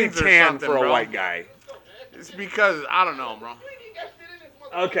He's pretty jeans or tan something, for a bro. white guy. It's because I don't know, bro.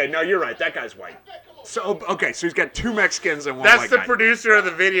 Okay, no, you're right. That guy's white. So okay, so he's got two Mexicans and one That's white the guy. producer of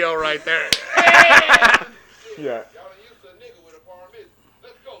the video right there. Yeah.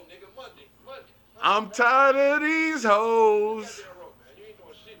 I'm tired of these hoes.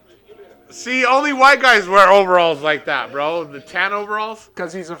 See, only white guys wear overalls like that, bro. The tan overalls.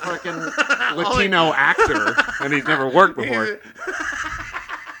 Because he's a fucking Latino actor and he's never worked before.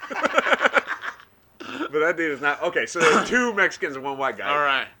 But that dude is not. Okay, so there's two Mexicans and one white guy. All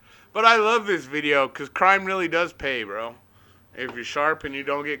right. But I love this video because crime really does pay, bro. If you're sharp and you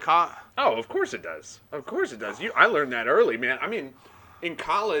don't get caught. Oh, of course it does. Of course it does. I learned that early, man. I mean, in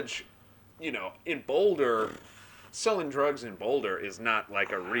college, you know, in Boulder, selling drugs in Boulder is not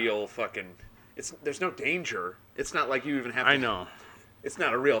like a real fucking. There's no danger. It's not like you even have to. I know. It's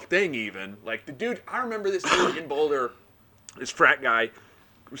not a real thing even. Like the dude, I remember this dude in Boulder, this frat guy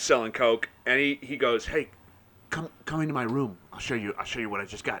was selling coke, and he goes, "Hey, come into my room. I'll show you what I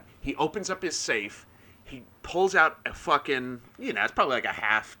just got." He opens up his safe. He pulls out a fucking, it's probably like a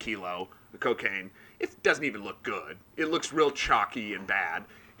half kilo of cocaine. It doesn't even look good. It looks real chalky and bad.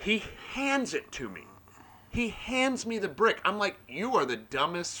 He hands it to me. He hands me the brick. I'm like, you are the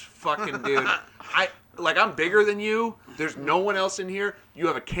dumbest fucking dude. I'm bigger than you. There's no one else in here. You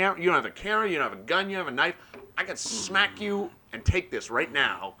have a camera. You don't have a camera. You don't have a gun. You have a knife. I could smack you and take this right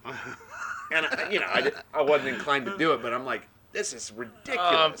now. And I wasn't inclined to do it, but I'm like, this is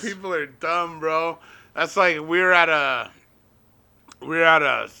ridiculous. People are dumb, bro. That's like we were at a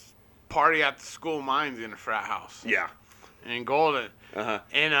party at the school of mines in a frat house Yeah. in Golden. Uh-huh.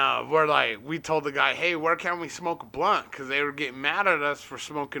 And we told the guy, hey, where can we smoke a blunt? Because they were getting mad at us for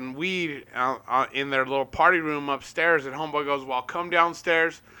smoking weed in their little party room upstairs. And homeboy goes, well, come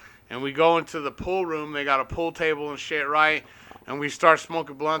downstairs. And we go into the pool room. They got a pool table and shit, right? And we start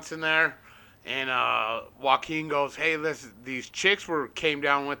smoking blunts in there. And Joaquin goes, hey, these chicks came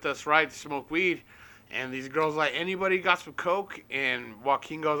down with us, right, to smoke weed. And these girls like, anybody got some coke? And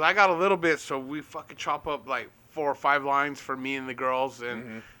Joaquin goes, I got a little bit. So we fucking chop up like 4 or 5 lines for me and the girls.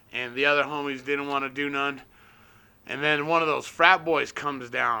 And the other homies didn't want to do none. And then one of those frat boys comes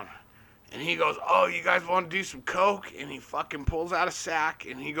down. And he goes, oh, you guys want to do some coke? And he fucking pulls out a sack.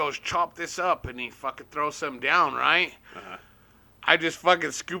 And he goes, chop this up. And he fucking throws some down, right? Uh-huh. I just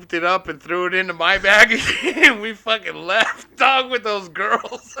fucking scooped it up and threw it into my bag. And we fucking left, dog, with those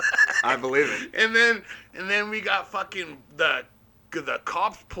girls. I believe it. And then we got fucking the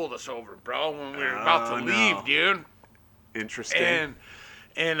cops pulled us over, bro, when we were about to leave, dude. Interesting.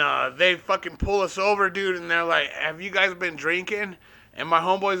 And they fucking pull us over, dude, and they're like, have you guys been drinking? And my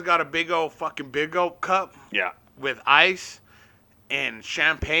homeboy's got a big old cup Yeah. with ice and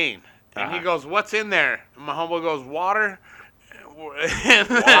champagne. And he goes, what's in there? And my homeboy goes, water.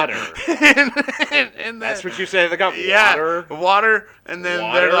 Water. And That's then, what you say. They got yeah, water. water, and then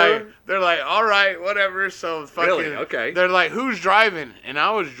Water? they're like, all right, whatever. So fucking, Really? Okay. They're like, who's driving? And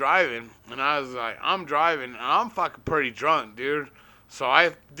I was driving, and I was like, I'm driving, and I'm fucking pretty drunk, dude. So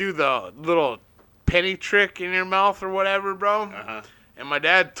I do the little penny trick in your mouth or whatever, bro. Uh-huh. And my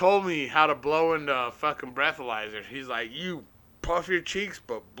dad told me how to blow into a fucking breathalyzer. He's like, you puff your cheeks,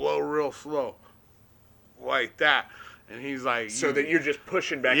 but blow real slow, like that. And he's like, So that you're just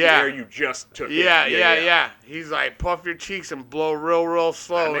pushing back Yeah. the air you just took. yeah. He's like, puff your cheeks and blow real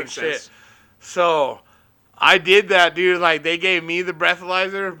slow That and makes shit. sense. So I did that, dude. Like, they gave me the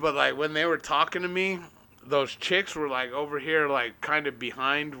breathalyzer, but like when they were talking to me, those chicks were like over here, like kind of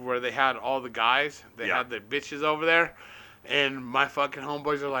behind where they had all the guys. They Yeah. had the bitches over there, and my fucking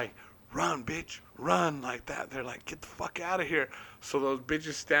homeboys are like, run, bitch, run, like that. They're like, get the fuck out of here. So those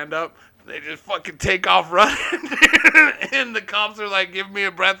bitches stand up. They just fucking take off running, and the cops are like, give me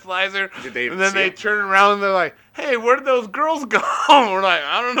a breathalyzer. Did they and then see they it? turn around and they're like, hey, where'd those girls go? We're like,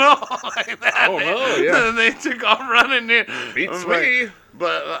 I don't know. Like that. Oh, no, yeah. And they took off running. Beats I'm like, me.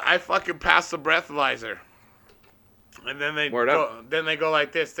 but I fucking passed the breathalyzer. And then they Word go, up. then they go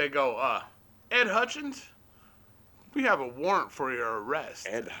like this. They go, Ed Hutchins, we have a warrant for your arrest.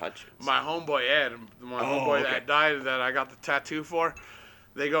 Ed Hutchins. My homeboy Ed, my Oh, homeboy okay. that died that I got the tattoo for.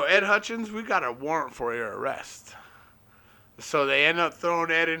 They go, Ed Hutchins, we got a warrant for your arrest. So they end up throwing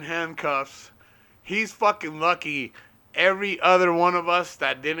Ed in handcuffs. He's fucking lucky. Every other one of us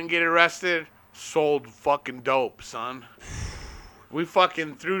that didn't get arrested sold fucking dope, son. We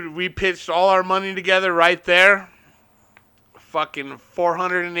we pitched all our money together right there. Fucking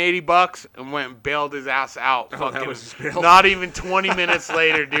 $480 and went and bailed his ass out. Oh, Fucking that was his bail? not even 20 minutes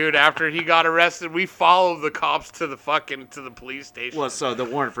later, dude. After he got arrested, we followed the cops to the police station. Well, so the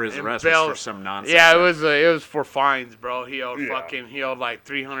warrant for his And arrest bail- was for some nonsense. Yeah, it was for fines, bro. He owed Yeah. he owed like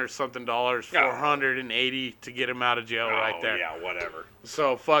 $300 something, Yeah. 480 to get him out of jail right there. Yeah, whatever.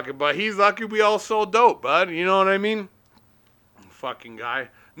 So fucking, but he's lucky we all sold dope, bud. You know what I mean? Fucking guy.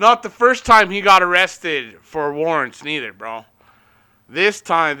 Not the first time he got arrested for warrants, neither, bro. This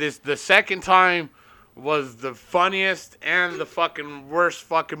time, the second time was the funniest and the fucking worst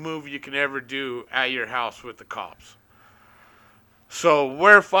fucking move you can ever do at your house with the cops. So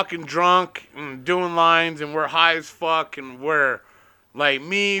we're fucking drunk and doing lines and we're high as fuck and we're like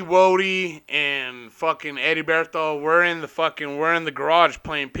me, Wody, and fucking Eddie Berto, we're in the garage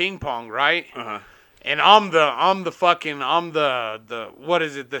playing ping pong, right? Uh-huh. And I'm the what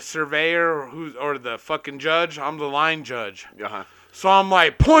is it, the surveyor or the fucking judge? I'm the line judge. Uh-huh. So I'm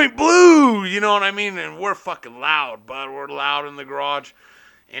like, point blue, you know what I mean? And we're fucking loud, bud. We're loud in the garage.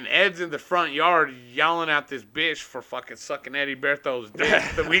 And Ed's in the front yard yelling at this bitch for fucking sucking Eddie Berto's dick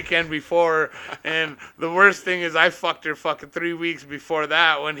the weekend before. And the worst thing is I fucked her fucking 3 weeks before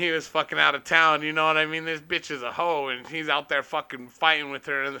that when he was fucking out of town. You know what I mean? This bitch is a hoe, and he's out there fucking fighting with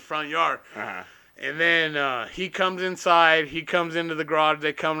her in the front yard. Uh-huh. And then he comes inside. He comes into the garage.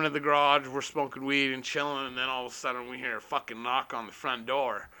 They come into the garage. We're smoking weed and chilling. And then all of a sudden we hear a fucking knock on the front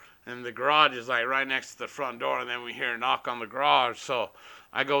door. And the garage is like right next to the front door. And then we hear a knock on the garage. So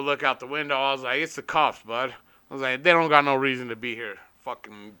I go look out the window. I was like, it's the cops, bud. I was like, they don't got no reason to be here.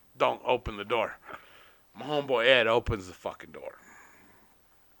 Fucking don't open the door. My homeboy Ed opens the fucking door.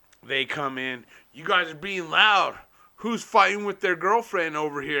 They come in. You guys are being loud. Who's fighting with their girlfriend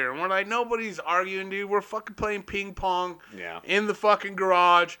over here? And we're like, nobody's arguing, dude. We're fucking playing ping pong in the fucking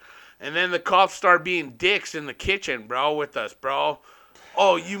garage. And then the cops start being dicks in the kitchen, bro, with us, bro.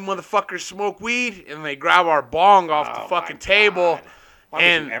 Oh, you motherfuckers smoke weed? And they grab our bong off the fucking table.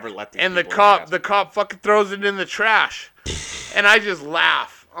 Why would you ever let these and the people cop, in the cop fucking throws it in the trash. And I just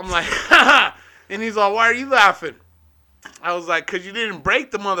laugh. I'm like, ha. And he's like, why are you laughing? I was like, because you didn't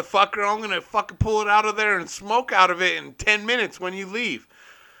break the motherfucker. I'm going to fucking pull it out of there and smoke out of it in 10 minutes when you leave.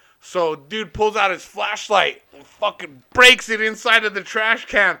 So dude pulls out his flashlight and fucking breaks it inside of the trash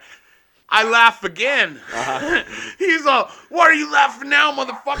can. I laugh again. He's all, why are you laughing now,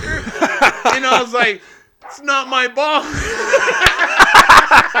 motherfucker? And I was like, it's not my ball.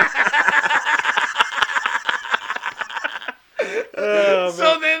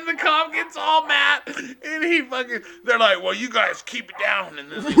 So then the cop gets all mad, and they're like, well, you guys keep it down.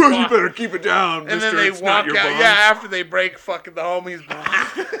 And then they Well, you walk, better keep it down, and mister. then they It's walk not your out. bong. Yeah, after they break fucking the homies'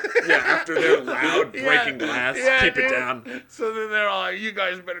 bong. Yeah, after they're loud, breaking glass, keep dude. it down. So then they're all like, you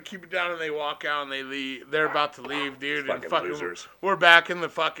guys better keep it down, and they walk out, and they leave. They're about to leave, dude. And Fucking losers. We're back in the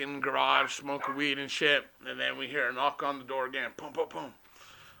fucking garage smoking weed and shit, and then we hear a knock on the door again. Boom, boom, boom.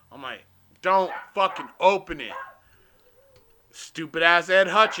 I'm like, don't fucking open it. Stupid ass Ed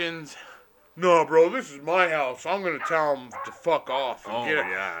Hutchins No, bro, this is my house. I'm gonna tell him to fuck off. And Oh, get it.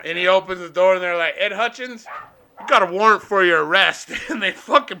 yeah, And yeah. he opens the door, and they're like, Ed Hutchins, you got a warrant for your arrest. And they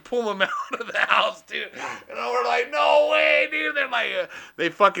fucking pull him out of the house, dude. And we're like, no way, dude. They're like, they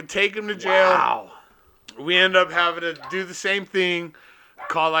fucking take him to jail. Wow. We end up having to do the same thing.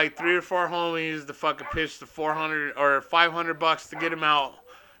 Call like 3 or 4 homies to fucking pitch the $400 or $500 to get him out.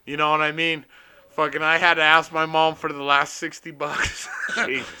 You know what I mean? Fucking, I had to ask my mom for the last $60.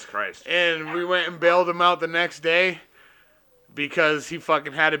 Jesus Christ. And we went and bailed him out the next day because he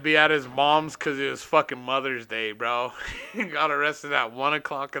fucking had to be at his mom's because it was fucking Mother's Day, bro. He got arrested at 1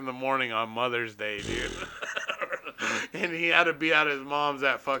 o'clock in the morning on Mother's Day, dude. And he had to be at his mom's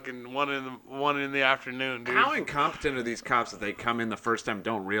at fucking 1 in the afternoon, dude. How incompetent are these cops that they come in the first time,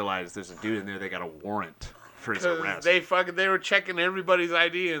 don't realize there's a dude in there, they got a warrant for his arrest? They were checking everybody's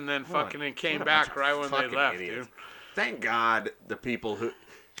ID and then fucking it came back right when they Fucking left, idiots. dude. Thank God the people who...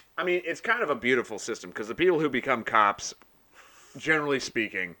 I mean, it's kind of a beautiful system because the people who become cops, generally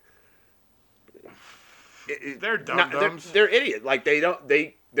speaking... They're dum-dums. They're idiots. Like,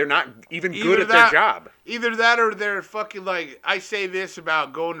 they're not even good Either at that- their job. Either that or they're fucking like, I say this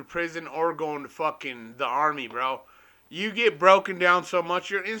about going to prison or going to fucking the army, bro. You get broken down so much,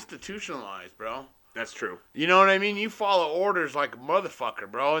 you're institutionalized, bro. That's true. You know what I mean? You follow orders like a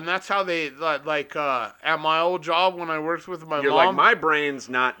motherfucker, bro. And that's how they, like at my old job when I worked with my You're mom. like, my brain's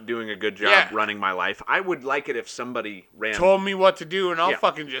not doing a good job Yeah. running my life. I would like it if somebody ran... told me what to do, and I'll Yeah.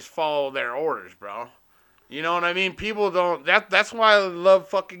 fucking just follow their orders, bro. You know what I mean? People don't. That's why I love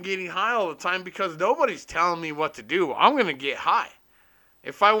fucking getting high all the time because nobody's telling me what to do. I'm gonna get high.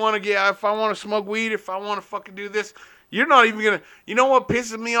 If I want to smoke weed, if I want to fucking do this, you're not even gonna. You know what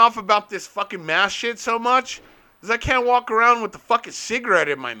pisses me off about this fucking mask shit so much? Is I can't walk around with the fucking cigarette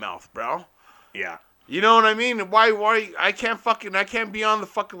in my mouth, bro. Yeah. You know what I mean? Why I can't be on the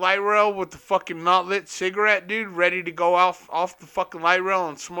fucking light rail with the fucking not lit cigarette, dude, ready to go off the fucking light rail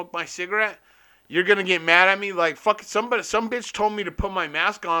and smoke my cigarette? You're gonna get mad at me? Like, fucking some bitch told me to put my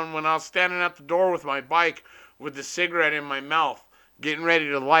mask on when I was standing at the door with my bike with the cigarette in my mouth, getting ready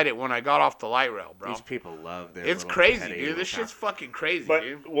to light it when I got off the light rail, bro. These people love their It's little crazy, petty dude. little This shit's town. fucking crazy, But,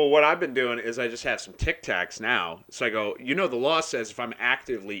 dude. well, what I've been doing is I just have some Tic Tacs now. So I go, the law says if I'm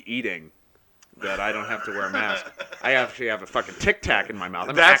actively eating that I don't have to wear a mask. I actually have a fucking Tic Tac in my mouth.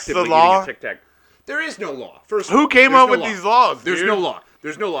 I'm That's the actively law? eating a Tic Tac. There is no law. First of Who all, came there's up no with law. these laws, There's dude? no law.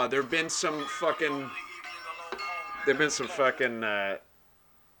 There's no law. There have been some fucking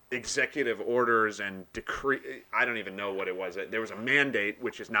executive orders and decree. I don't even know what it was. There was a mandate,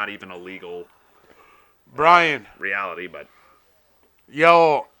 which is not even a legal Brian, reality, but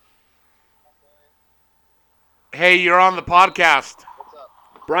yo. Hey, you're on the podcast.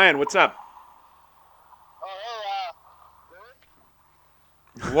 Brian, what's up?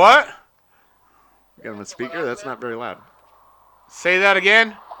 What? You got him on speaker? That's not very loud. Say that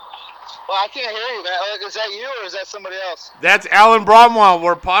again? Well, I can't hear you, man. Is that you or is that somebody else? That's Alan Bromwell.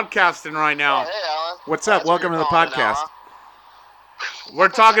 We're podcasting right now. Oh, hey, Alan. What's up? That's Welcome what to the you're calling podcast. now, We're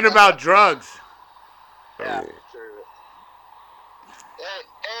talking about drugs. huh? Yeah, sure. Hey,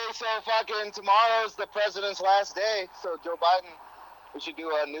 so fucking tomorrow's the president's last day, so Joe Biden, we should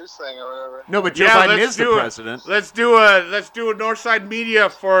do a news thing or whatever. No, but Joe Yeah, Biden let's is the do it. president. Let's do a Northside Media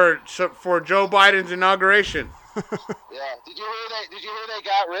for Joe Biden's inauguration. Yeah. Did you hear they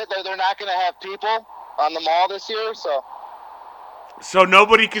got rid? They're not going to have people on the mall this year, so. So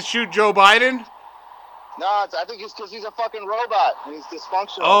nobody can shoot Joe Biden? No, I think it's because he's a fucking robot. He's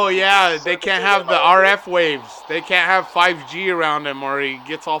dysfunctional. Oh yeah, He's they can't circumcision have the by a RF waves. They can't have 5G around him or he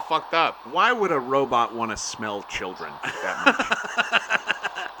gets all fucked up. Why would a robot want to smell children that much?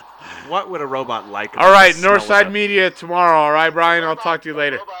 What would a robot like? All right, Northside Media tomorrow. All right, Brian, I'll talk to you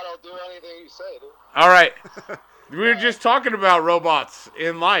later. Robot will do anything you say, dude. All right. We were just talking about robots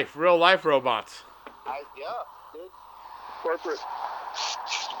in life, real life robots. Yeah, dude. Corporate.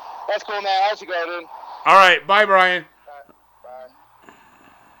 That's cool, man. How's it go, dude? All right, bye, Brian. Bye.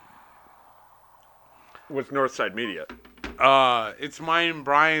 What's Northside Media? It's mine and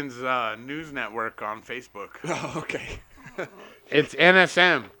Brian's news network on Facebook. Oh, okay. It's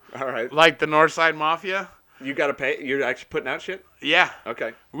NSM, All right. like the Northside Mafia. You got to pay? You're actually putting out shit? Yeah.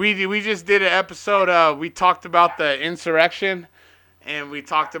 Okay. We just did an episode. We talked about the insurrection, and we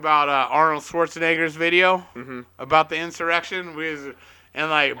talked about Arnold Schwarzenegger's video about the insurrection. And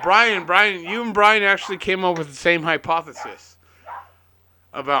like Brian, you and Brian actually came up with the same hypothesis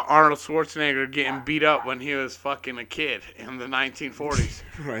about Arnold Schwarzenegger getting beat up when he was fucking a kid in the 1940s.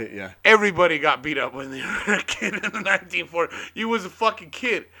 Right, yeah. Everybody got beat up when they were a kid in the 1940s. You was a fucking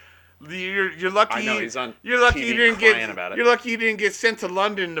kid. You're lucky. I know, he's on You're lucky TV you didn't crying get. about it. You're lucky you didn't get sent to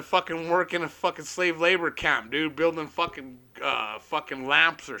London to fucking work in a fucking slave labor camp, dude, building fucking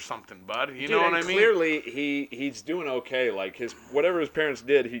lamps or something, bud. You know what I mean? Clearly, he's doing okay. Like whatever his parents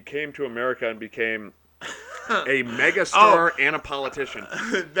did, he came to America and became a megastar and a politician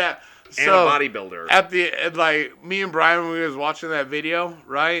That. and So, a bodybuilder. Me and Brian, when we was watching that video,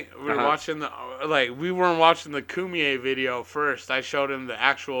 right? We were watching we weren't watching the Cumier video first. I showed him the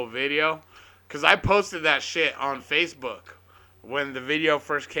actual video. Because I posted that shit on Facebook when the video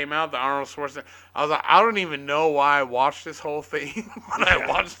first came out, the Arnold Schwarzenegger. I was like, I don't even know why I watched this whole thing, but I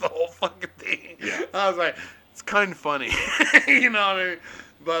watched the whole fucking thing. Yeah. I was like, it's kind of funny. You know what I mean?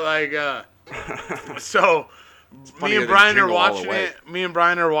 But, so, me and Brian are watching it. Me and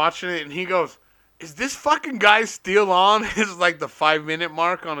Brian are watching it, and he goes, is this fucking guy still on? It's like the 5-minute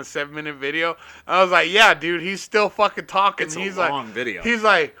mark on a 7-minute video. I was like, yeah, dude, he's still fucking talking. It's he's a long video. He's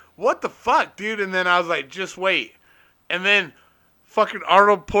like, what the fuck, dude? And then I was like, just wait. And then fucking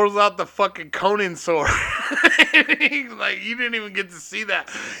Arnold pulls out the fucking Conan sword. He's like, you didn't even get to see that.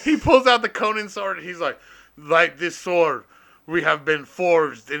 He pulls out the Conan sword, and he's like this sword, we have been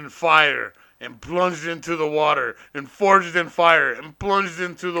forged in fire and plunged into the water, and forged in fire, and plunged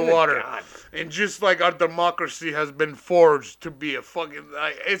into the water. God. And just like our democracy has been forged to be a fucking...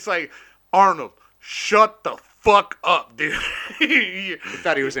 it's like, Arnold, shut the fuck up, dude. I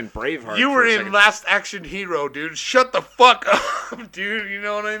thought he was in Braveheart. You were for a in second. Last Action Hero, dude. Shut the fuck up, dude. You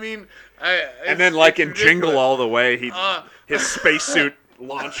know what I mean? And then, like in ridiculous. Jingle All the Way, his spacesuit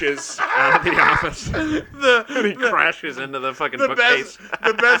launches out of the office. And he crashes into the fucking bookcase.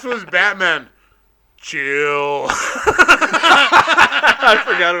 The best was Batman. Chill. I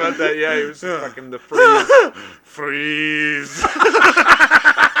forgot about that. Yeah, he was fucking the freeze. Freeze.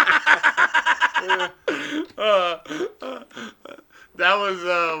 That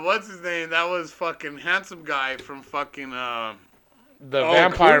was what's his name? That was fucking handsome guy from fucking the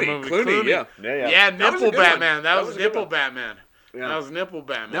vampire movie. Clooney, yeah. Yeah, That was a nipple good one. Batman. That was was a good nipple one. Batman. Yeah. That was nipple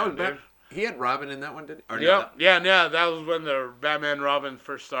Batman. That was dude. He had Robin in that one, did he? Or no, Yep. Yeah, that was when the Batman Robin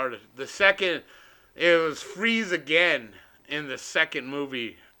first started. The second, it was Freeze again in the second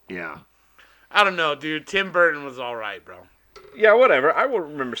movie. Yeah. I don't know, dude. Tim Burton was all right, bro. Yeah, whatever. I will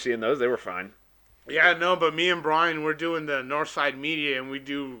remember seeing those. They were fine. Yeah, no, but me and Brian, we're doing the Northside Media, and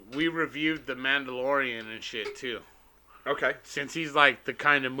we reviewed The Mandalorian and shit, too. Okay. Since he's, like, the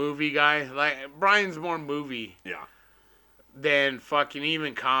kind of movie guy. Like, Brian's more movie Yeah. than fucking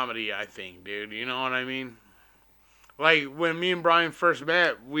even comedy, I think, dude. You know what I mean? Like, when me and Brian first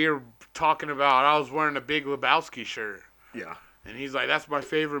met, we were talking about, I was wearing a Big Lebowski shirt. Yeah. And he's like, that's my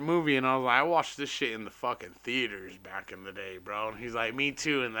favorite movie. And I was like, I watched this shit in the fucking theaters back in the day, bro. And he's like, me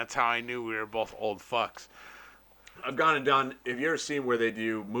too. And that's how I knew we were both old fucks. I've gone and done. Have you ever seen where they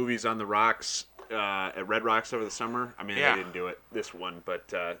do movies on the rocks at Red Rocks over the summer? I mean, Yeah. they didn't do it this one,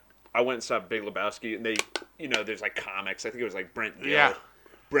 but I went and saw Big Lebowski, and they, there's like comics. I think it was like Brent Gill. Yeah.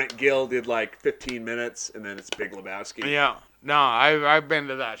 Brent Gill did like 15 minutes, and then it's Big Lebowski. Yeah. No, I've been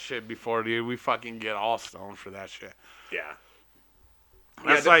to that shit before, dude. We fucking get all stoned for that shit. Yeah.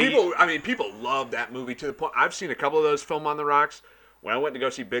 That's Yeah, like, people love that movie to the point. I've seen a couple of those film on the rocks. When I went to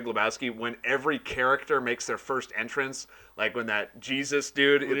go see Big Lebowski, when every character makes their first entrance, like when that Jesus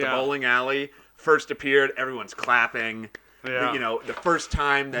dude at the bowling alley first appeared, everyone's clapping. Yeah. The first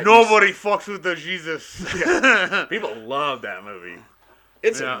time that nobody fucks with the Jesus. people love that movie.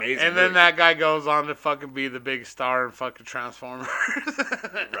 It's an Yeah. amazing. And then movie. that guy goes on to fucking be the big star in fucking Transformers.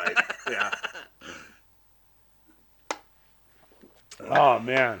 Right. Yeah. Oh,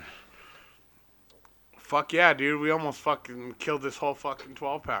 man. Fuck yeah, dude. We almost fucking killed this whole fucking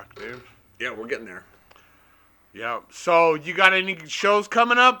 12-pack, dude. Yeah, we're getting there. Yeah. So, you got any shows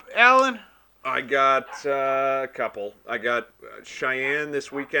coming up, Alan? I got a couple. I got Cheyenne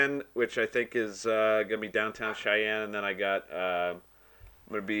this weekend, which I think is going to be downtown Cheyenne. And then I got, I'm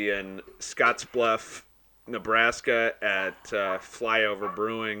going to be in Scottsbluff, Nebraska at Flyover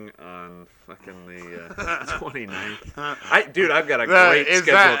Brewing on fucking the 29th. Dude, I've got a great Is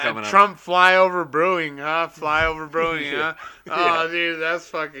schedule that coming up. Trump Flyover Brewing, huh? Flyover Brewing, huh? Oh, Yeah. dude, that's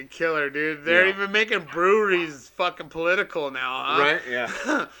fucking killer, dude. They're Yeah. even making breweries fucking political now, huh? Right?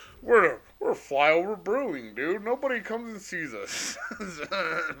 Yeah. We're Flyover Brewing, dude. Nobody comes and sees us.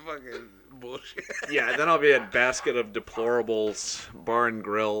 Fucking bullshit. Yeah, then I'll be at Basket of Deplorables Bar and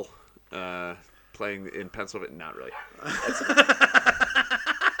Grill playing in Pennsylvania. Not really.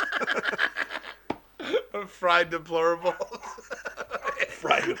 Fried deplorables.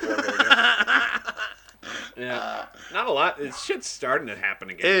 Fried Deplorables. Yeah. Yeah. Not a lot. It's shit's starting to happen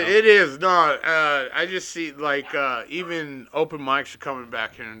again. It is not. I just see like even open mics are coming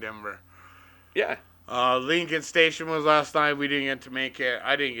back here in Denver. Yeah. Lincoln Station was last night. We didn't get to make it.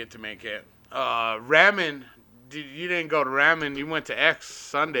 I didn't get to make it. Ramen. You didn't go to Ramen. You went to X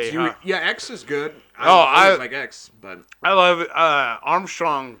Sunday, huh? Yeah, X is good. I always like X, but I love it.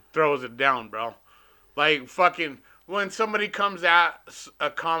 Armstrong throws it down, bro. Like fucking when somebody comes at a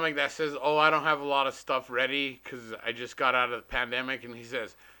comic that says, "Oh, I don't have a lot of stuff ready because I just got out of the pandemic," and he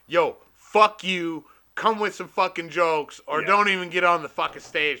says, "Yo, fuck you. Come with some fucking jokes, or don't even get on the fucking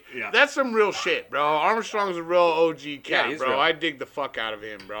stage." Yeah. That's some real shit, bro. Armstrong's a real OG cat, he's bro. real. I dig the fuck out of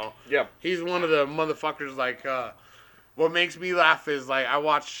him, bro. Yeah. He's one of the motherfuckers, like, what makes me laugh is, like, I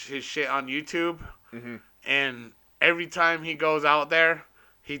watch his shit on YouTube, and every time he goes out there,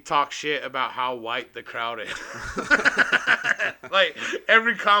 he talks shit about how white the crowd is. Like,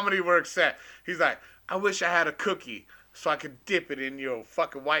 every Comedy Works set, he's like, I wish I had a cookie so I could dip it in your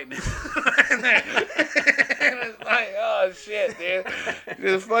fucking whiteness. And it's like, oh, shit, dude.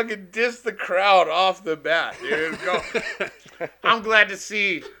 Just fucking diss the crowd off the bat, dude. Go. I'm glad to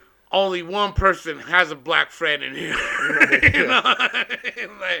see only one person has a black friend in here. You know?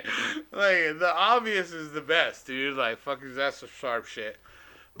 like, the obvious is the best, dude. Like, fucking, that's some sharp shit.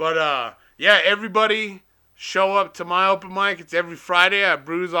 But, yeah, everybody show up to my open mic. It's every Friday at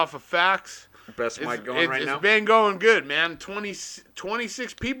Brews Off of Facts. best mic going right now. It's been going good, man.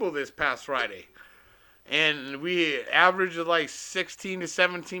 26 people this past Friday. And we averaged like 16 to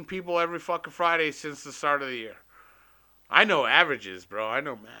 17 people every fucking Friday since the start of the year. I know averages, bro. I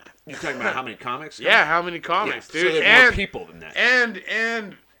know math. You talking about how many comics? Yeah, how many comics, Yeah, dude? so there are more people than that.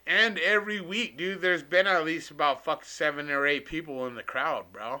 And every week, dude, there's been at least about fucking 7 or 8 people in the crowd,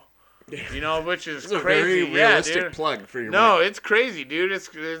 bro. You know, which is It's a crazy. very realistic dude. plug for your No, mic. it's crazy, dude.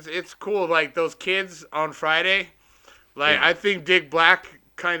 It's cool. Like those kids on Friday, like I think Dick Black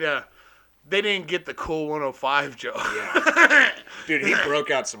kind of, they didn't get the cool 105 joke. Yeah. Dude, he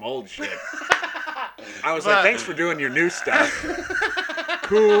broke out some old shit. I was like, thanks for doing your new stuff.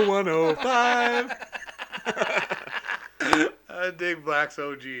 Cool 105. Dick Black's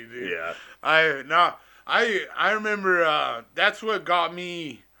OG, dude. Yeah. I remember that's what got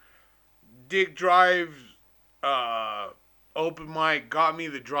me. Dick Drive open mic got me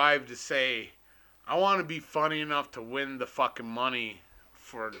the drive to say, I want to be funny enough to win the fucking money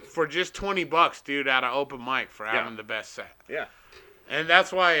for just $20, dude, at an open mic for having the best set. Yeah. And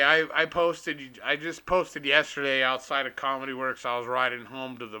that's why I just posted yesterday outside of Comedy Works. I was riding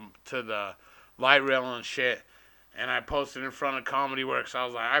home to the light rail and shit, and I posted in front of Comedy Works. I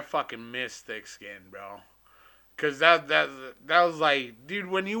was like, I fucking miss thick skin, bro. Cause that was like, dude,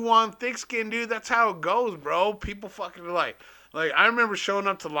 when you want thick skin, dude, that's how it goes, bro. People fucking like I remember showing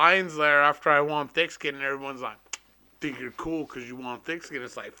up to Lions Lair after I won thick skin, and everyone's like, think you're cool because you want thick skin.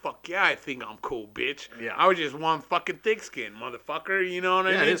 It's like, fuck yeah, I think I'm cool, bitch. Yeah. I was just want fucking thick skin, motherfucker. You know what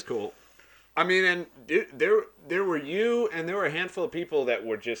I mean? Yeah, it is cool. I mean, and dude, there were you, and there were a handful of people that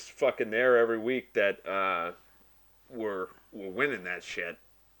were just fucking there every week that were winning that shit.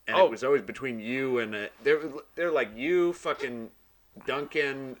 And it was always between you and they're like you, fucking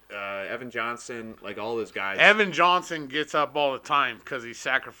Duncan, Evan Johnson, like all those guys. Evan Johnson gets up all the time because he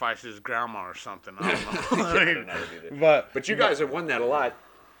sacrificed his grandma or something. I don't know. I don't know either. But you guys have won that a lot.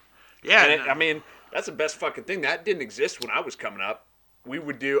 Yeah, And I mean, that's the best fucking thing. That didn't exist when I was coming up. We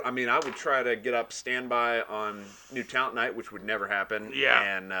would do, I would try to get up standby on New Talent Night, which would never happen. Yeah.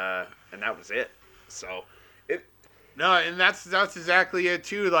 And that was it. So, no, and that's exactly it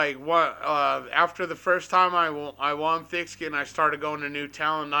too. Like what after the first time I won thick skin, I started going to New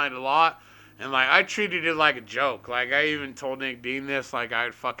Talent Night a lot, and like I treated it like a joke. Like I even told Nick Dean this. Like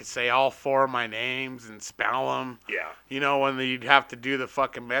I'd fucking say all 4 of my names and spell them. yeah. You know when you'd have to do the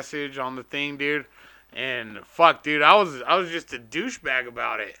fucking message on the thing, dude. And fuck, dude, I was just a douchebag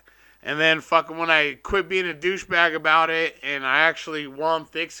about it. And then fucking when I quit being a douchebag about it and I actually won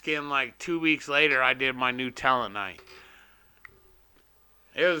thick skin, like 2 weeks later, I did my New Talent Night.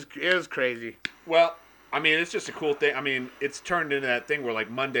 It was crazy. Well, I mean, it's just a cool thing. I mean, it's turned into that thing where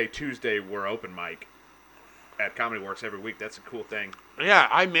like Monday, Tuesday, we're open mic at Comedy Works every week. That's a cool thing. Yeah,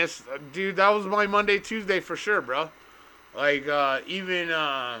 I miss, dude, that was my Monday, Tuesday for sure, bro. Like, even,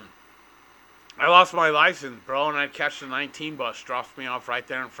 I lost my license, bro, and I'd catch the 19 bus, drops me off right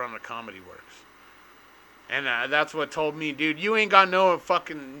there in front of Comedy Works. And that's what told me, dude, you ain't got no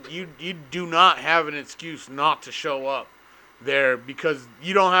fucking, you do not have an excuse not to show up there because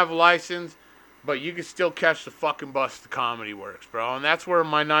you don't have a license, but you can still catch the fucking bus to Comedy Works, bro. And that's where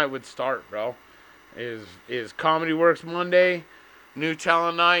my night would start, bro. Is Comedy Works Monday,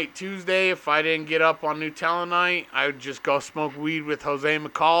 Nutella night Tuesday. If I didn't get up on Nutella night, I would just go smoke weed with Jose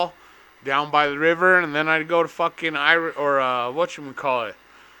McCall down by the river, and then I'd go to fucking whatchamacallit.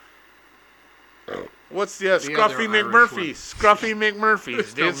 What's the Scruffy other Irish McMurphy's? Scruffy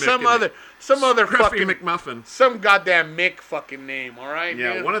McMurphy's, dude. Don't Some other Scruffy fucking McMuffin. some goddamn Mick fucking name. All right,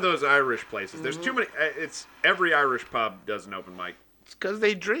 Yeah, dude? one of those Irish places. There's too many. It's every Irish pub does an open mic. It's because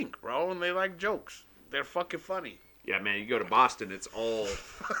they drink, bro, and they like jokes. They're fucking funny. Yeah, man, you go to Boston, it's all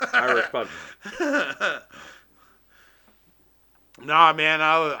Irish pubs. Nah, man,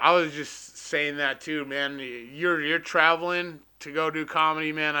 I was just saying that too, man. You're traveling to go do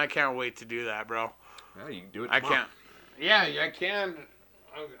comedy, man. I can't wait to do that, bro. Well, you can do it I tomorrow. can't. Yeah, I can.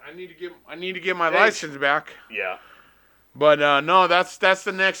 I need to get my license back. Yeah. But no, that's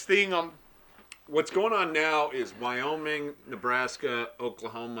the next thing. What's going on now is Wyoming, Nebraska,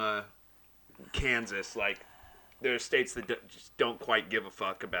 Oklahoma, Kansas. Like, there are states that just don't quite give a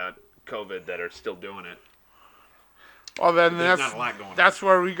fuck about COVID that are still doing it. Well, then There's not a lot going on. that's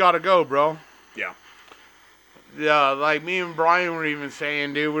where we gotta go, bro. Yeah. Yeah, like me and Brian were even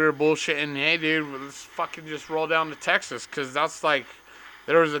saying, dude, we were bullshitting. Hey, dude, let's fucking just roll down to Texas, cause that's like,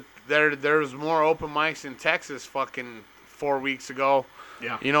 there was more open mics in Texas fucking 4 weeks ago,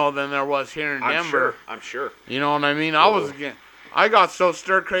 Yeah. you know, than there was here in Denver. I'm sure. You know what I mean? I got so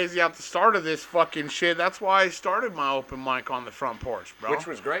stir crazy at the start of this fucking shit. That's why I started my open mic on the front porch, bro. Which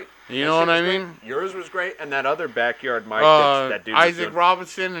was great. You That know shit what I was great. mean? Yours was great, and that other backyard mic that dude was Isaac doing.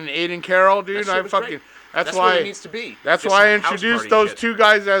 Robinson and Aiden Carroll, dude. That shit was great. That's what it why. needs to be. That's Just why I some house introduced party those shit. two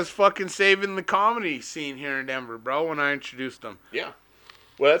guys as fucking saving the comedy scene here in Denver, bro. When I introduced them. Yeah.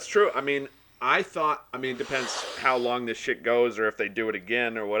 Well, that's true. I mean, it depends how long this shit goes or if they do it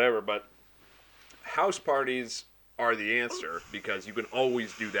again or whatever, but house parties are the answer because you can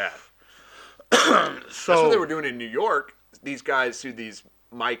always do that. So That's what they were doing in New York. These guys who these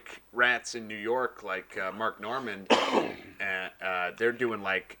Mike Rats in New York, like Mark Norman, they're doing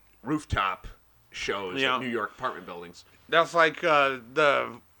like rooftop shows Yeah. at New York apartment buildings. that's like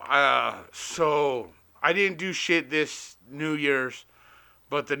so I didn't do shit this New Year's,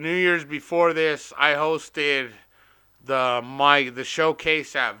 but the New Year's before this, I hosted the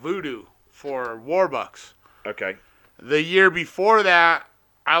showcase at Voodoo for Warbucks. Okay. The year before that,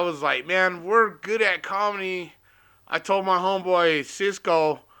 I was like, man, we're good at comedy. I told my homeboy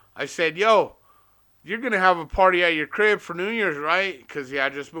Cisco, I said, yo, you're going to have a party at your crib for New Year's, right? Because, I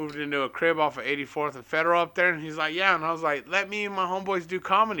just moved into a crib off of 84th and Federal up there. And he's like, yeah. And I was like, let me and my homeboys do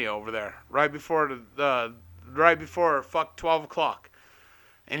comedy over there right before right before 12 o'clock.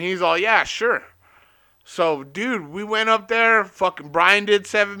 And he's all, yeah, sure. So, dude, we went up there. Fucking Brian did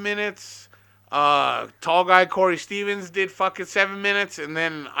 7 minutes. Tall guy Corey Stevens did fucking 7 minutes, and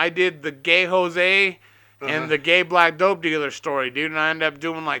then I did the gay Jose and the gay black dope dealer story, dude, and I ended up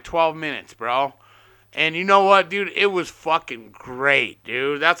doing like 12 minutes, bro. And you know what, dude? It was fucking great,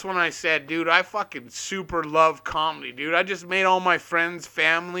 dude. That's when I said, dude, I fucking super love comedy, dude. I just made all my friends,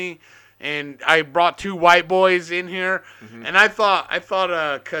 family, and I brought 2 white boys in here, and I thought,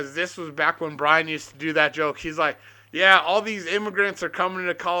 cause this was back when Brian used to do that joke. He's like, yeah, all these immigrants are coming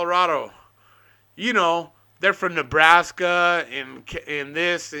to Colorado. You know, they're from Nebraska and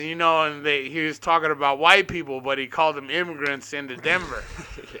this, and you know, and he was talking about white people, but he called them immigrants into Denver.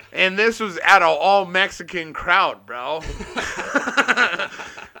 And this was at an all Mexican crowd, bro.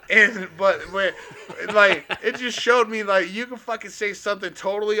 But like, it just showed me, like, you can fucking say something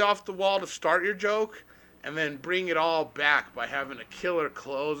totally off the wall to start your joke, and then bring it all back by having a killer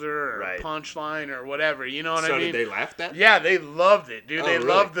closer or Right. a punchline or whatever. You know what I So mean? did they laugh at that? Yeah, they loved it, dude. Oh, They really?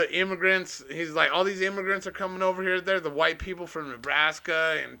 loved the immigrants. He's like, all these immigrants are coming over here. They're the white people from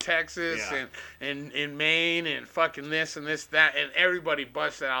Nebraska and Texas Yeah. and Maine and fucking this and this, that. And everybody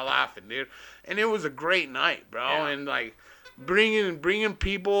busted out laughing, dude. And it was a great night, bro. Yeah. And, like, bringing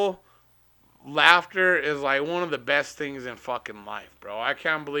people laughter is, like, one of the best things in fucking life, bro. I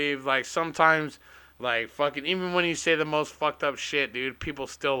can't believe, like, sometimes, like, fucking, even when you say the most fucked up shit, dude, people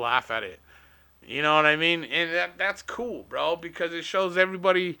still laugh at it. You know what I mean? And that's cool, bro, because it shows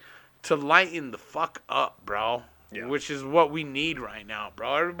everybody to lighten the fuck up, bro. Yeah. Which is what we need right now,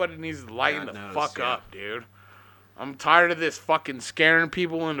 bro. Everybody needs to lighten God the knows, fuck yeah. up, dude. I'm tired of this fucking scaring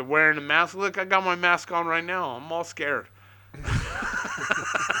people into wearing a mask. Look, I got my mask on right now. I'm all scared.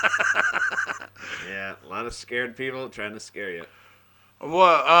 Yeah, a lot of scared people trying to scare you.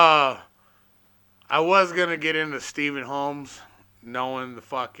 Well, I was gonna get into Stephen Holmes, knowing the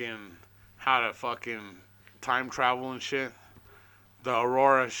fucking how to fucking time travel and shit. The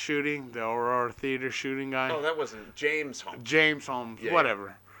Aurora shooting, the Aurora Theater shooting guy. Oh, that wasn't James Holmes. James Holmes, Yeah,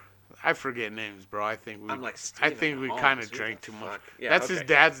 whatever. I forget names, bro. I think I'm like, I Stephen think we Holmes, kind of who drank the too much. fuck? Yeah, That's his okay.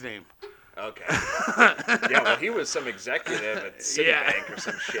 dad's name. Okay. Yeah, well, he was some executive at Citibank or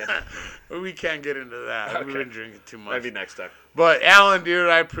some shit. We can't get into that. We've Okay. been drinking too much. Maybe next time. But Alan, dude,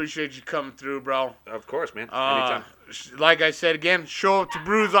 I appreciate you coming through, bro. Of course, man. Anytime. Like I said again, show up to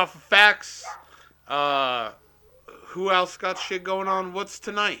Brews off of Facts. Who else got shit going on? What's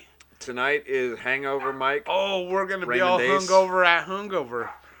tonight? Tonight is Hangover Mike. Oh, we're gonna be Raymond all Days. hungover at Hungover.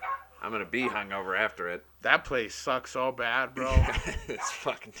 I'm going to be hungover after it. That place sucks so bad, bro. It's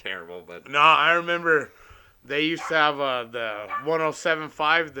fucking terrible, but No, I remember they used to have the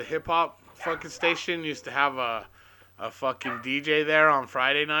 107.5, the hip hop fucking station, used to have a fucking DJ there on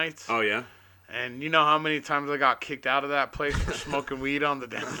Friday nights. oh yeah. And you know how many times I got kicked out of that place for smoking weed on the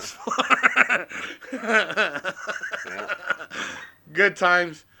dance floor? Yeah. Good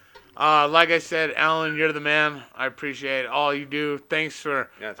times. Like I said, Alan, you're the man. I appreciate all you do. Thanks for.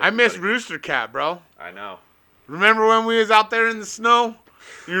 Yeah, thank I you, miss buddy. Rooster Cat, bro. I know. Remember when we was out there in the snow?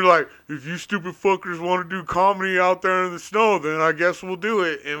 You're like, if you stupid fuckers want to do comedy out there in the snow, then I guess we'll do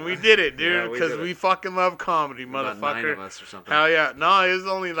it. And we did it, Yeah, dude, we because did it. we fucking love comedy, About 9 motherfucker. of us or something. Hell yeah. No, it was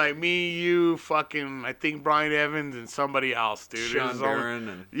only like me, you, fucking, I think Brian Evans and somebody else, dude. It Sean was only- Barron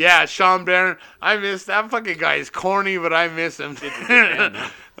and Yeah, Sean Barron. I miss that fucking guy. He's corny, but I miss him.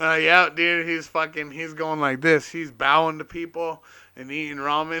 Yeah, dude. He's going like this. He's bowing to people and eating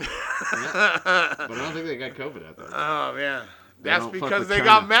ramen. But I don't think they got COVID out there. Oh man, They that's don't fuck because with they China.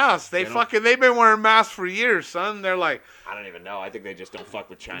 got masks. They've don't- been wearing masks for years, son. They're like, I don't even know. I think they just don't fuck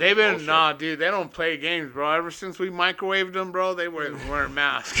with China. they've been bullshit. nah, dude. They don't play games, bro. Ever since we microwaved them, bro, they weren't wearing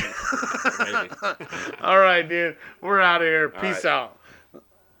masks. Maybe. All right, dude. We're out of here. All Peace right. out.